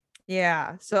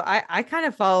 Yeah. So I kind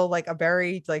of follow like a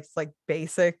very like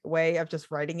basic way of just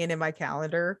writing it in my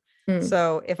calendar. Mm.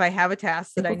 So if I have a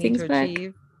task that I Simple need things to work.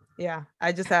 achieve, yeah,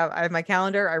 I have my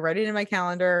calendar, I write it in my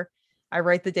calendar. I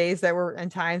write the days that we're and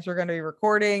times we're going to be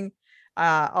recording.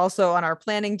 Also on our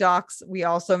planning docs, we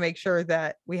also make sure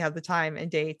that we have the time and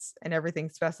dates and everything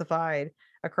specified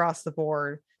across the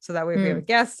board. So that way if we have a Mm.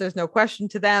 guest, there's no question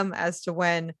to them as to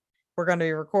when we're going to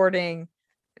be recording,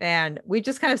 and we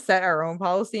just kind of set our own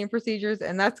policy and procedures.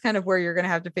 And that's kind of where you're going to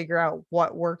have to figure out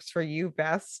what works for you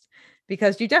best,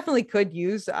 because you definitely could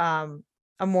use a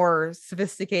more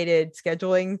sophisticated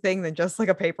scheduling thing than just like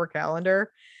a paper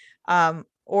calendar.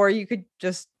 Or you could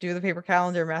just do the paper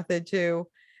calendar method too.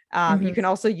 You Hmm. can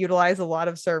also utilize a lot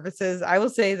of services. I will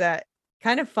say that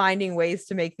kind of finding ways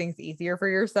to make things easier for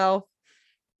yourself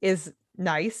is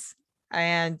nice.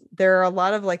 And there are a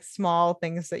lot of like small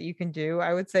things that you can do,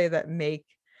 I would say, that make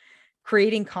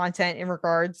creating content in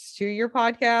regards to your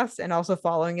podcast and also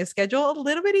following a schedule a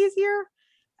little bit easier.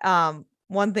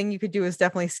 One thing you could do is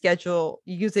definitely schedule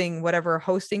using whatever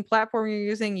hosting platform you're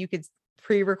using. You could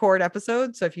pre-record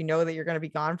episodes. So if you know that you're going to be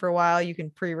gone for a while, you can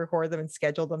pre-record them and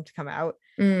schedule them to come out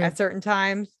Mm. at certain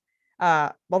times.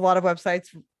 A lot of websites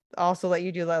also let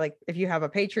you do that. Like if you have a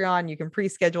Patreon, you can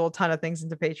pre-schedule a ton of things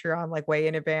into Patreon like way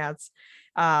in advance.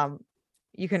 Um,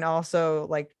 you can also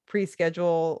like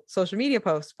pre-schedule social media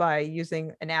posts by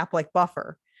using an app like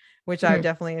Buffer, which I Mm.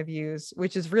 definitely have used,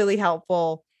 which is really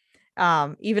helpful.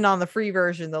 Even on the free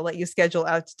version, they'll let you schedule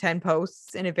out to 10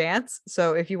 posts in advance.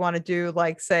 So if you want to do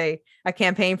like say a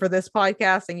campaign for this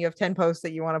podcast and you have 10 posts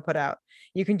that you want to put out,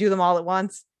 you can do them all at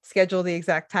once, schedule the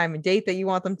exact time and date that you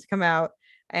want them to come out,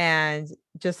 and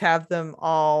just have them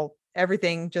all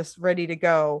everything just ready to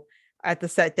go at the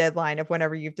set deadline of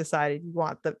whenever you've decided you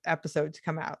want the episode to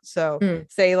come out. So Mm.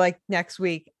 say like next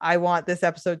week, I want this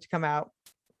episode to come out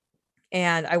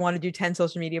and I want to do 10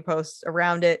 social media posts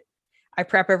around it. I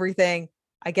prep everything.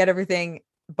 I get everything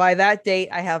by that date.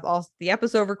 I have all the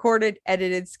episode recorded,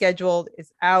 edited, scheduled,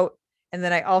 it's out. And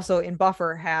then I also in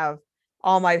Buffer have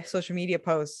all my social media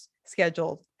posts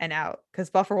scheduled and out, because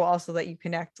Buffer will also let you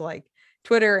connect like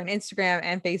Twitter and Instagram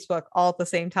and Facebook all at the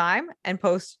same time and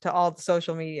post to all the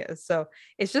social medias. So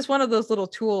it's just one of those little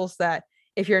tools that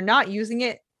if you're not using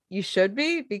it, you should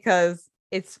be, because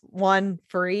it's one,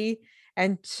 free,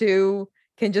 and two,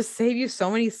 can just save you so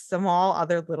many small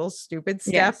other little stupid Yes.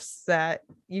 steps that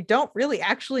you don't really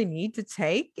actually need to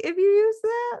take if you use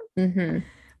that, Hmm.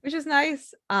 which is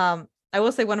nice. I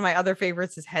will say one of my other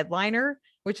favorites is Headliner,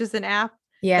 which is an app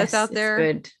that's Yes, out it's there.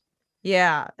 good.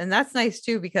 Yeah, and that's nice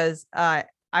too, because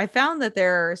I found that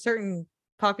there are certain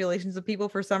populations of people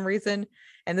for some reason,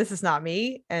 and this is not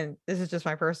me, and this is just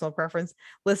my personal preference,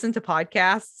 listen to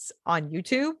podcasts on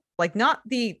YouTube, like not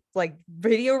the like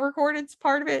video recorded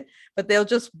part of it, but they'll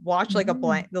just watch like a Mm.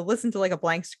 blank, they'll listen to like a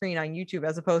blank screen on YouTube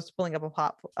as opposed to pulling up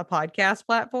a podcast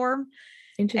platform.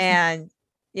 Interesting. And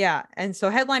yeah, and so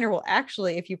Headliner will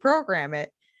actually, if you program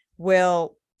it,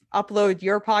 will upload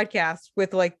your podcast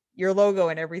with like your logo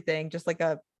and everything, just like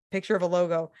a picture of a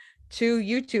logo, to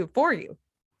YouTube for you.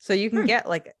 So you can Hmm. get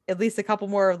like at least a couple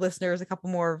more listeners, a couple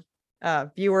more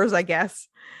viewers, I guess,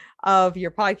 of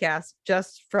your podcast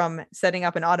just from setting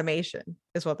up an automation,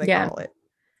 is what they Yeah. call it.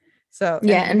 So,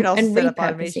 Yeah. and you can also And set up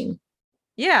automation. repurposing.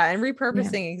 Yeah, and Yeah.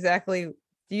 repurposing, exactly,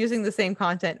 using the same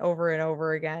content over and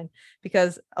over again,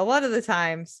 because a lot of the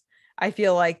times I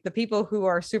feel like the people who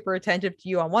are super attentive to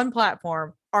you on one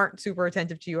platform aren't super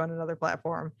attentive to you on another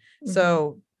platform. Hmm.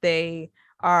 So they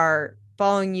are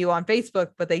following you on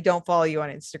Facebook, but they don't follow you on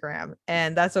Instagram.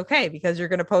 And that's okay, because you're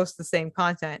going to post the same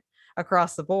content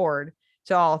across the board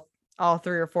to all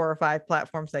three or four or five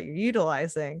platforms that you're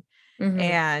utilizing, Hmm.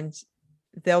 and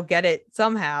they'll get it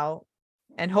somehow,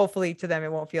 and hopefully to them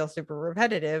it won't feel super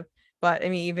repetitive. But I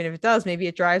mean, even if it does, maybe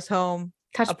it drives home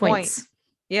a Touch point. points.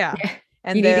 Yeah. Yeah. You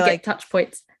And need to they're get like, touch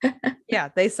points. yeah,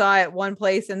 they saw it one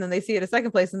place and then they see it a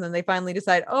second place and then they finally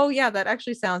decide, oh yeah, that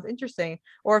actually sounds interesting.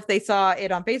 Or if they saw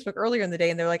it on Facebook earlier in the day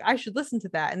and they're like, I should listen to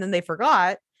that, and then they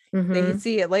forgot, They Mm-hmm.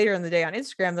 see it later in the day on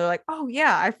Instagram. They're like, oh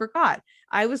yeah, I forgot.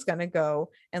 I was going to go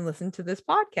and listen to this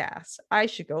podcast. I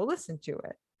should go listen to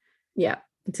it. Yeah,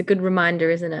 it's a good reminder,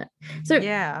 isn't it? So,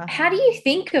 Yeah. how do you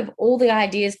think of all the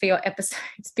ideas for your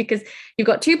episodes? Because you've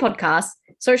got two podcasts,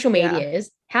 social Yeah.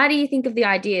 medias. How do you think of the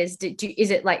ideas? Is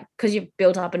it like because you've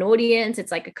built up an audience?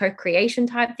 It's like a co-creation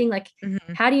type thing. Like,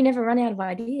 Mhm. how do you never run out of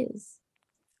ideas?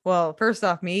 Well, first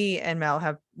off, me and Mel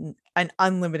have an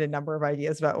unlimited number of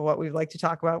ideas about what we'd like to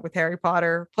talk about with Harry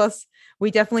Potter. Plus,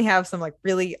 we definitely have some like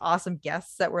really awesome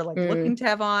guests that we're like looking Mm, to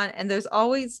have on. And there's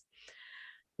always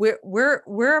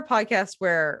we're a podcast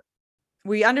where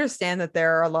we understand that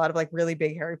there are a lot of like really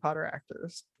big Harry Potter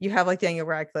actors. You have like Daniel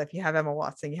Radcliffe, you have Emma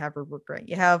Watson, you have Rupert Grint,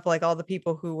 you have like all the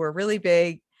people who were really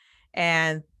big,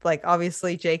 and like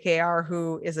obviously JKR,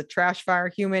 who is a trash fire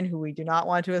human who we do not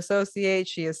want to associate.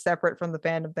 She is separate from the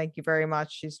fandom. Thank you very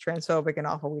much. She's transphobic and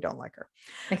awful. We don't like her.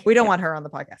 okay, We don't yep. want her on the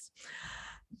podcast.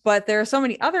 But there are so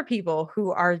many other people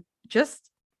who are just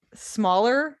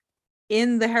smaller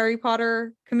in the Harry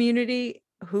Potter community,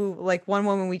 who like one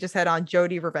woman we just had on,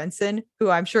 Jodie Revenson, who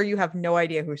I'm sure you have no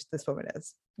idea who this woman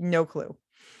is. No clue.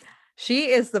 She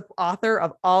is the author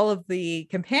of all of the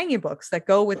companion books that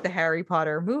go with the Harry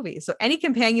Potter movies. So any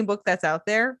companion book that's out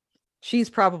there, she's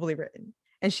probably written.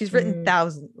 And she's written Mm,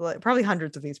 thousands, probably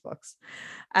hundreds of these books.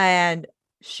 And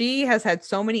she has had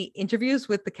so many interviews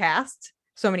with the cast,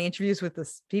 so many interviews with the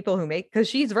people who make, because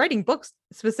she's writing books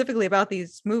specifically about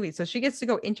these movies. So she gets to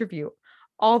go interview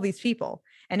all these people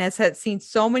and has seen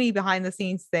so many behind the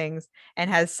scenes things and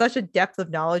has such a depth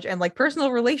of knowledge and like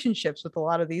personal relationships with a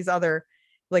lot of these other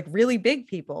like really big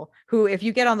people who, if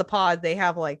you get on the pod, they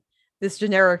have like this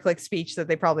generic like speech that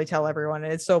they probably tell everyone,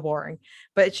 and it's so boring.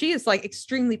 But she is like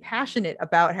extremely passionate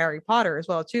about Harry Potter as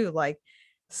well too. Like,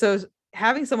 so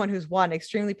having someone who's one,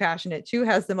 extremely passionate, two,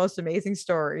 has the most amazing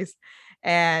stories,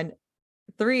 and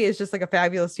three, is just like a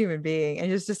fabulous human being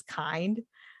and is just kind.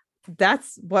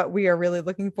 That's what we are really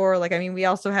looking for. Like, I mean, we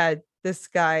also had this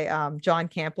guy, John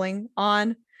Campling,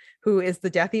 on, who is the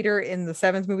Death Eater in the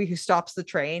seventh movie, who stops the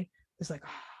train. It's like,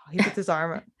 oh, he puts his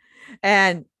arm up,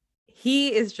 and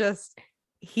he is just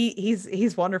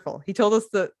he's wonderful. He told us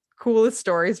the coolest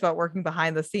stories about working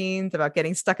behind the scenes, about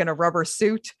getting stuck in a rubber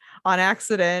suit on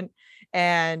accident,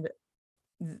 and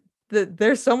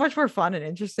there's so much more fun and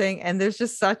interesting. And there's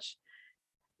just such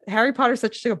Harry Potter is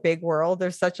such a big world.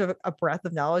 There's such a breadth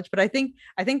of knowledge. But I think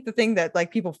the thing that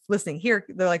like people listening here,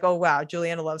 they're like, oh wow,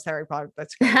 Julianna loves Harry Potter.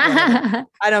 That's great. Whatever.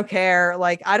 I don't care.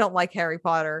 Like, I don't like Harry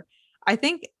Potter. I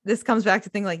think this comes back to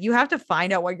thing like you have to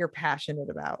find out what you're passionate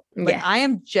about. Like, yeah. I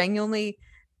am genuinely,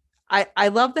 I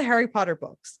love the Harry Potter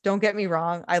books. Don't get me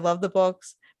wrong. I love the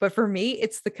books. But for me,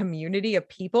 it's the community of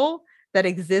people that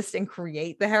exist and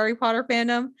create the Harry Potter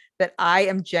fandom that I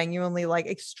am genuinely like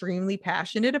extremely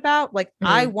passionate about. Like,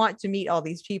 I Mm, want to meet all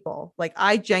these people. Like,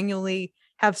 I genuinely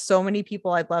have so many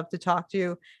people I'd love to talk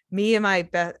to. Me and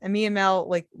Mel,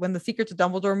 like when the Secrets of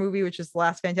Dumbledore movie, which is the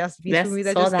last Fantastic Beasts yes, movie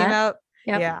that saw just came that. out.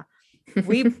 Yep. Yeah.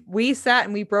 We sat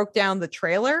and we broke down the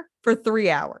trailer for 3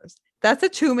 hours. That's a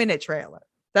 2-minute trailer.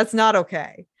 That's not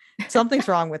okay. Something's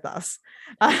wrong with us.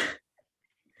 Uh,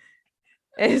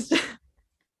 it's just,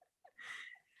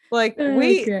 like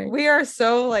we Okay. we are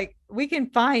so like we can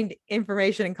find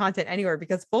information and content anywhere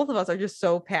because both of us are just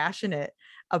so passionate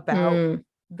about Mm,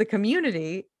 the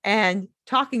community and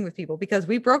talking with people, because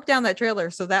we broke down that trailer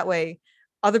so that way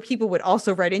other people would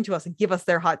also write into us and give us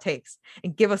their hot takes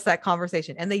and give us that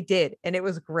conversation, and they did, and it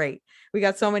was great. We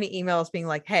got so many emails being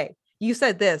like, hey, you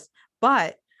said this,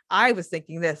 but I was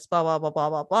thinking this, blah blah blah blah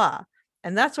blah blah.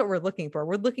 And that's what we're looking for.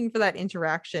 We're looking for that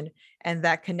interaction and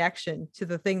that connection to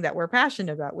the thing that we're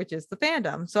passionate about, which is the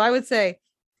fandom. So I would say,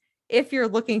 if you're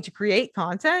looking to create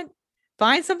content,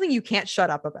 find something you can't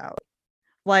shut up about.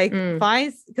 Like, mm,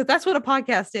 find, because that's what a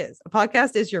podcast is. A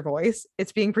podcast is your voice.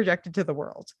 It's being projected to the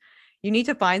world. You need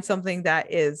to find something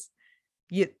that is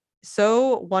you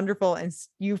so wonderful and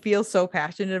you feel so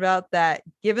passionate about that,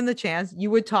 given the chance, you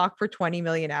would talk for 20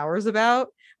 million hours about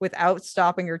without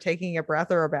stopping or taking a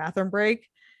breath or a bathroom break.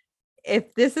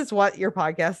 If this is what your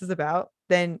podcast is about,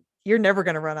 then you're never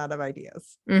going to run out of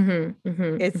ideas. mm-hmm,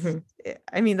 mm-hmm, It's, mm-hmm.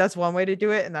 I mean, that's one way to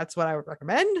do it, and that's what I would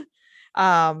recommend.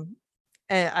 Um,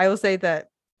 and I will say that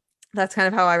that's kind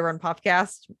of how I run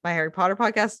podcast, my Harry Potter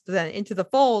podcast. But then Into the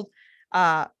Fold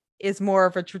uh, is more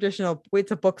of a traditional,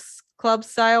 it's a books club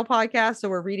style podcast. So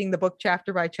we're reading the book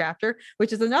chapter by chapter,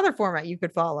 which is another format you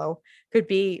could follow. Could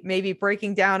be maybe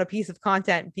breaking down a piece of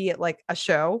content, be it like a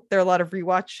show. There are a lot of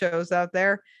rewatch shows out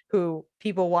there who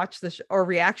people watch or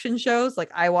reaction shows. Like,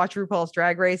 I watch RuPaul's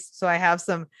Drag Race. So I have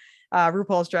some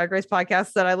RuPaul's Drag Race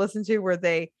podcasts that I listen to where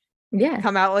they Yeah.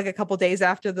 come out like a couple days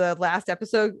after the last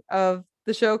episode of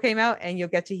the show came out, and you'll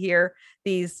get to hear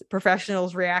these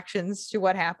professionals' reactions to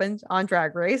what happened on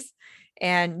Drag Race.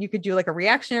 And you could do like a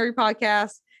reactionary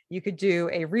podcast. You could do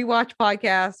a rewatch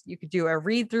podcast. You could do a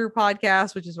read through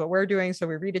podcast, which is what we're doing. So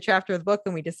we read a chapter of the book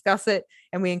and we discuss it,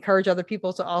 and we encourage other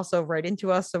people to also write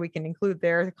into us so we can include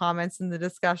their comments in the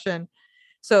discussion.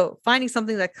 So finding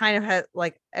something that kind of had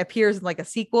like appears in like a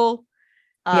sequel,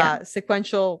 Yeah.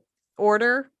 sequential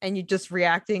order, and you just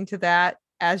reacting to that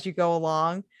as you go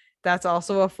along. That's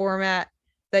also a format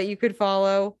that you could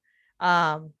follow.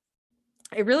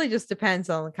 It really just depends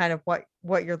on kind of what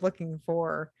you're looking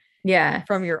for Yeah.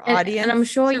 from your And I'm audience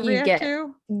sure to react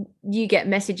to. you get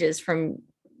messages from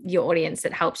your audience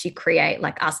that helps you create,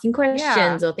 like asking Yeah.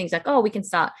 questions or things like, oh, we can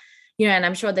start, and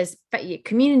I'm sure there's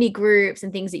community groups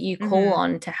and things that you call Mm-hmm.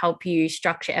 on to help you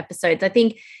structure episodes. I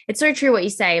think it's so true what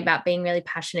you say about being really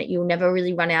passionate. You'll never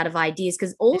really run out of ideas,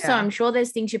 because also Yeah. I'm sure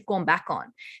there's things you've gone back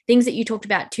on, things that you talked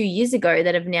about 2 years ago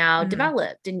that have now Mm-hmm.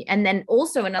 developed. And then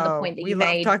also another Oh, point that we you love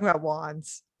made. talking about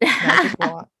wands, magic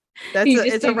wand. You just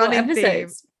It's a do more running theme.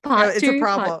 episodes. Part It's a two,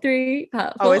 problem. part three,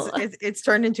 part Oh, four. it's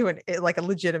turned into like a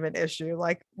legitimate issue.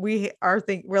 Like we're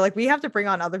like, we have to bring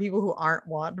on other people who aren't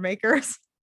wand makers.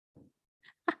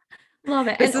 Love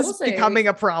it. This And is also becoming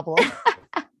a problem.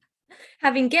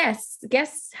 having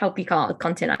guests help you come up with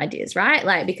content ideas, right?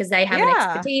 Like, because they have an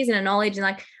Yeah. expertise and a knowledge, and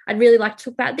like, I'd really like to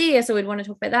talk about this, or we'd want to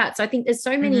talk about that. So I think there's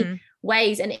so many Mm-hmm.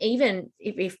 ways. And even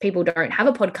if people don't have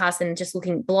a podcast and just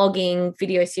looking blogging,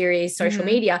 video series, social Mm-hmm.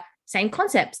 media, same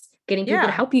concepts, getting people to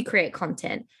Yeah. help you create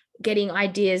content, getting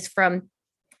ideas from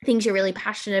things you're really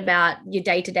passionate about, your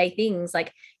day-to-day things,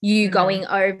 like you Mm-hmm. going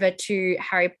over to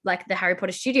the Harry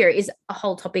Potter studio is a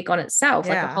whole topic on itself,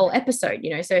 like a Yeah. whole episode,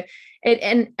 so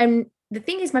and the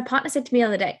thing is, my partner said to me the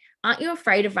other day, aren't you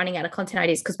afraid of running out of content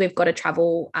ideas because we've got a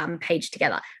travel page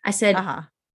together? I said, Uh-huh.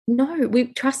 no,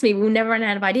 trust me, we'll never run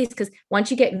out of ideas, because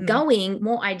once you get Mm-hmm. going,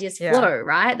 more ideas Yeah. flow,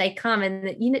 right? They come,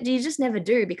 and you just never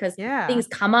do, because Yeah. things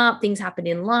come up, things happen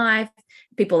in life,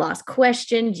 people ask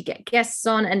questions, you get guests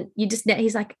on, and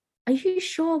he's like, are you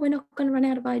sure we're not going to run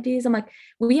out of ideas? I'm like,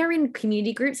 we are in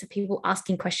community groups of people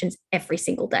asking questions every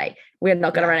single day. We're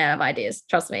not going to Yeah. run out of ideas.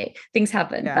 Trust me, things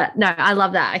happen. Yeah. But no, I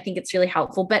love that. I think it's really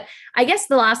helpful. But I guess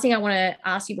the last thing I want to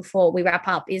ask you before we wrap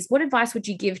up is, what advice would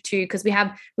you give to, because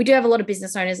we do have a lot of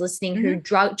business owners listening who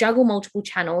juggle multiple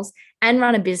channels and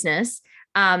run a business,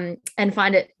 and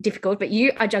find it difficult, but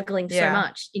you are juggling so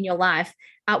much in your life.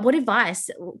 What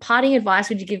parting advice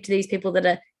would you give to these people that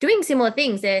are doing similar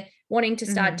things? They're wanting to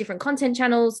start different content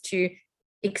channels to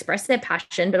express their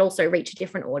passion, but also reach a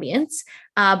different audience.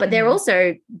 But they're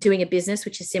also doing a business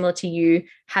which is similar to you,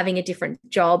 having a different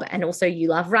job, and also you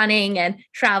love running and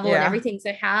travel and everything.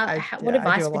 So what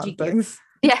advice would you give?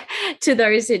 Yeah, to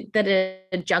those that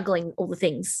are juggling all the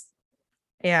things?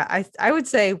 Yeah, I would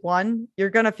say, one, you're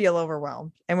gonna feel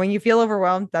overwhelmed. And when you feel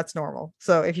overwhelmed, that's normal.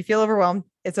 So if you feel overwhelmed,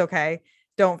 it's okay.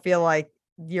 Don't feel like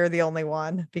you're the only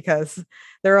one, because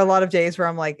there are a lot of days where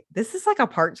I'm like, this is like a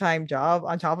part-time job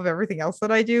on top of everything else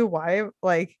that I do. Why?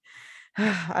 Like,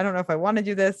 I don't know if I want to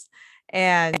do this.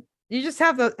 And you just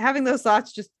having those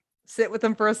thoughts, just sit with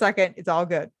them for a second. It's all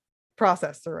good.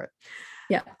 Process through it.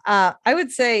 Yeah. I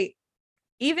would say,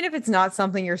 even if it's not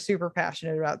something you're super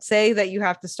passionate about, say that you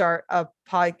have to start a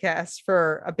podcast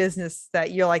for a business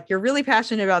that you're really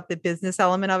passionate about the business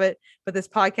element of it, but this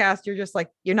podcast, you're just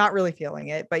like, you're not really feeling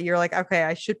it, but you're like, okay,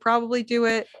 I should probably do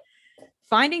it.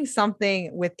 Finding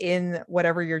something within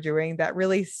whatever you're doing that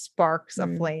really sparks a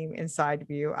flame inside of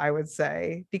you, I would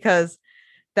say, because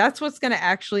that's what's going to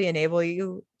actually enable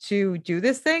you to do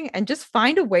this thing, and just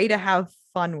find a way to have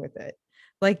fun with it.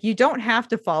 Like, you don't have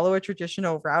to follow a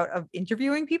traditional route of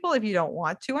interviewing people if you don't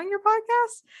want to on your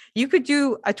podcast. You could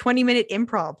do a 20-minute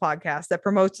improv podcast that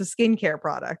promotes a skincare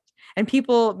product, and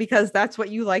people, because that's what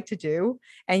you like to do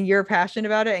and you're passionate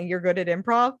about it and you're good at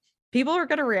improv, people are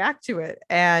going to react to it.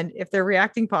 And if they're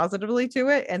reacting positively to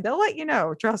it, and they'll let you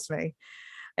know, trust me,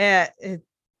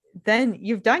 then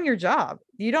you've done your job.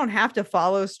 You don't have to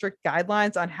follow strict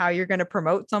guidelines on how you're going to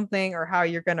promote something or how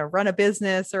you're going to run a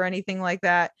business or anything like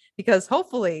that, because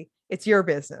hopefully it's your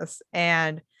business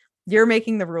and you're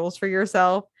making the rules for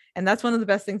yourself. And that's one of the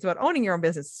best things about owning your own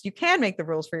business. You can make the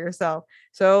rules for yourself.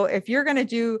 So if you're going to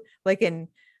do like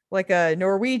a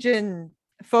Norwegian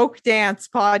folk dance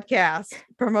podcast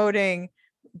promoting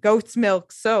goat's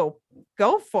milk soap,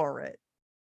 go for it.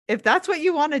 If that's what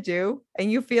you want to do,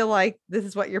 and you feel like this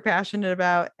is what you're passionate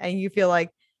about, and you feel like,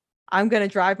 I'm going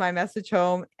to drive my message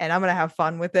home and I'm going to have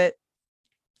fun with it,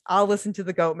 I'll listen to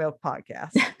the goat milk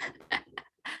podcast.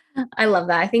 I love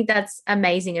that. I think that's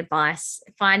amazing advice.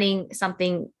 Finding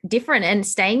something different and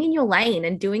staying in your lane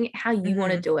and doing it how you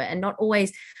want to Mhm. do it, and not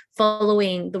always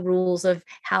following the rules of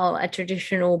how a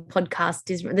traditional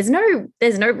podcast is. There's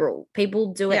no rule.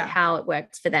 People do it Yeah. how it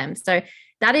works for them. So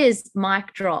that is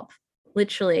mic drop,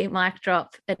 literally mic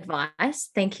drop advice.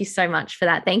 Thank you so much for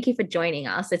that. Thank you for joining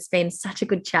us. It's been such a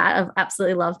good chat. I've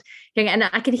absolutely loved hearing it. And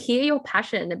I could hear your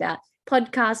passion about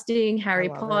podcasting, I Harry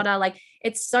love it. Potter. Like,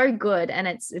 it's so good and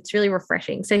it's really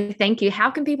refreshing. So thank you.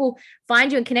 How can people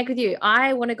find you and connect with you?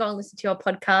 I want to go and listen to your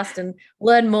podcast and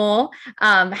learn more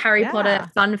Harry Potter Yeah.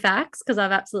 fun facts, because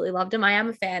I've absolutely loved them. I am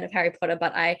a fan of Harry Potter,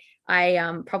 but I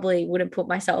probably wouldn't put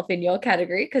myself in your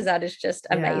category because that is just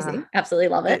Yeah. amazing. Absolutely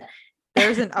love it.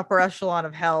 There's an upper echelon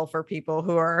of hell for people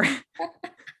who are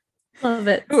Love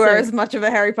it. who are So, as much of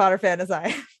a Harry Potter fan as I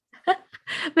am.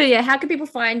 but yeah, how can people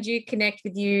find you, connect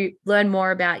with you, learn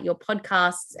more about your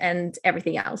podcasts and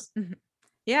everything else? Mhm.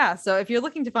 Yeah. So if you're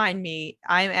looking to find me,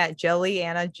 I'm at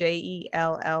Julianna,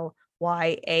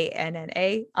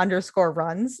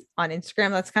 JELLYANNA_runs on Instagram.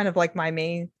 That's kind of like my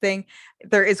main thing.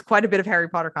 There is quite a bit of Harry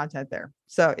Potter content there.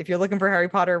 So if you're looking for Harry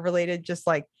Potter related, just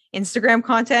like Instagram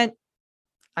content,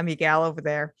 I'm your gal over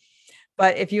there.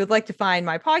 But if you would like to find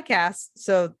my podcasts,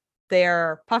 so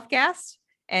they're Puffcast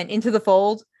and Into the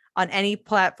Fold on any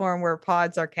platform where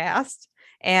pods are cast.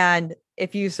 And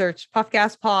if you search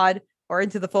Puffcast Pod or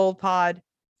Into the Fold Pod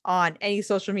on any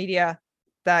social media,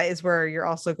 that is where you're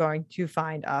also going to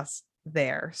find us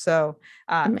there. So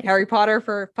Harry Amazing. Potter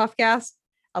for Puffcast,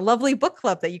 a lovely book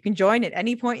club that you can join at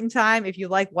any point in time if you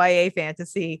like YA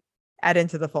fantasy at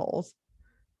Into the Fold.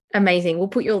 Amazing. We'll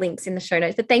put your links in the show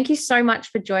notes. But thank you so much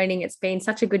for joining. It's been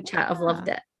such a good chat. I've loved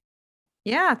Yeah. it.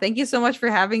 Yeah, thank you so much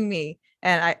for having me.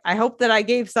 And I hope that I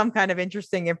gave some kind of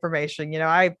interesting information.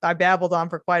 I babbled on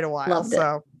for quite a while. Loved it.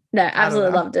 So No, I don't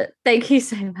absolutely know. loved it. Thank you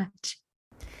so much.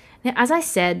 Now, as I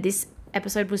said, this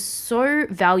episode was so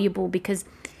valuable because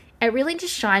it really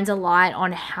just shines a light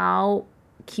on how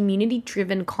community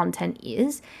driven content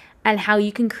is and how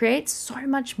you can create so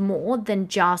much more than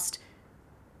just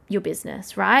your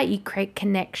business, right? You create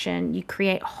connection, you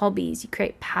create hobbies, you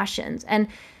create passions. And,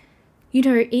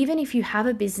 even if you have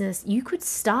a business, you could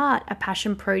start a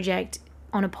passion project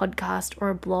on a podcast or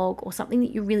a blog or something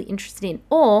that you're really interested in.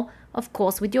 Or, of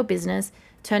course, with your business,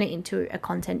 turn it into a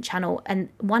content channel and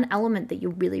one element that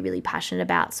you're really, really passionate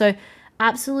about. So,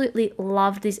 absolutely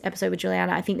loved this episode with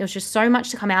Julianna. I think there was just so much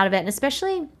to come out of it. And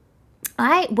especially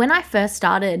when I first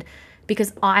started,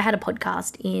 because I had a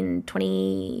podcast in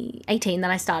 2018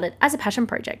 that I started as a passion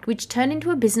project, which turned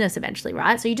into a business eventually,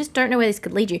 right? So you just don't know where this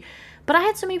could lead you. But I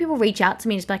had so many people reach out to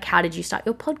me and just be like, how did you start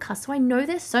your podcast? So I know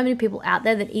there's so many people out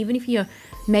there that even if you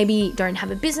maybe don't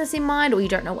have a business in mind or you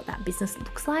don't know what that business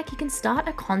looks like, you can start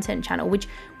a content channel, which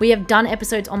we have done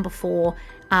episodes on before.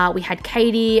 We had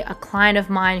Katie, a client of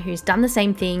mine who's done the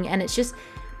same thing. And it's just,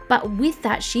 but with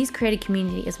that, she's created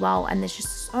community as well. And there's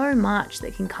just so much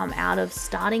that can come out of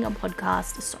starting a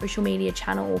podcast, a social media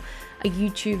channel, a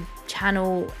YouTube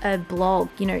channel, a blog.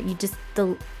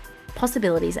 The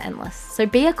possibilities are endless. So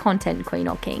be a content queen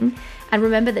or king. And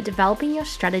remember that developing your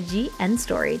strategy and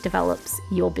story develops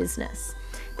your business.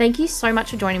 Thank you so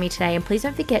much for joining me today. And please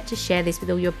don't forget to share this with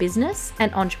all your business and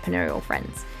entrepreneurial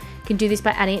friends. You can do this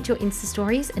by adding it to your Insta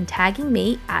stories and tagging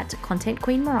me at Content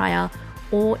Queen Mariah,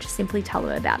 or just simply tell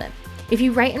them about it. If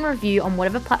you rate and review on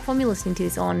whatever platform you're listening to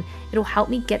this on, it'll help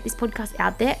me get this podcast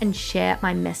out there and share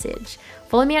my message.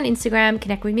 Follow me on Instagram,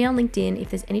 connect with me on LinkedIn. If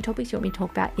there's any topics you want me to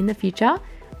talk about in the future,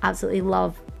 absolutely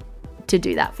love to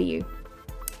do that for you.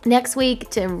 Next week,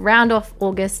 to round off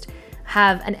August,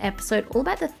 have an episode all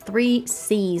about the 3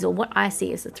 C's, or what I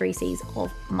see as the 3 C's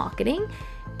of marketing.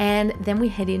 And then we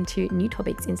head into new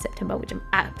topics in September, which I'm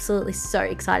absolutely so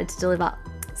excited to deliver.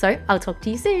 So I'll talk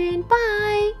to you soon.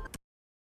 Bye.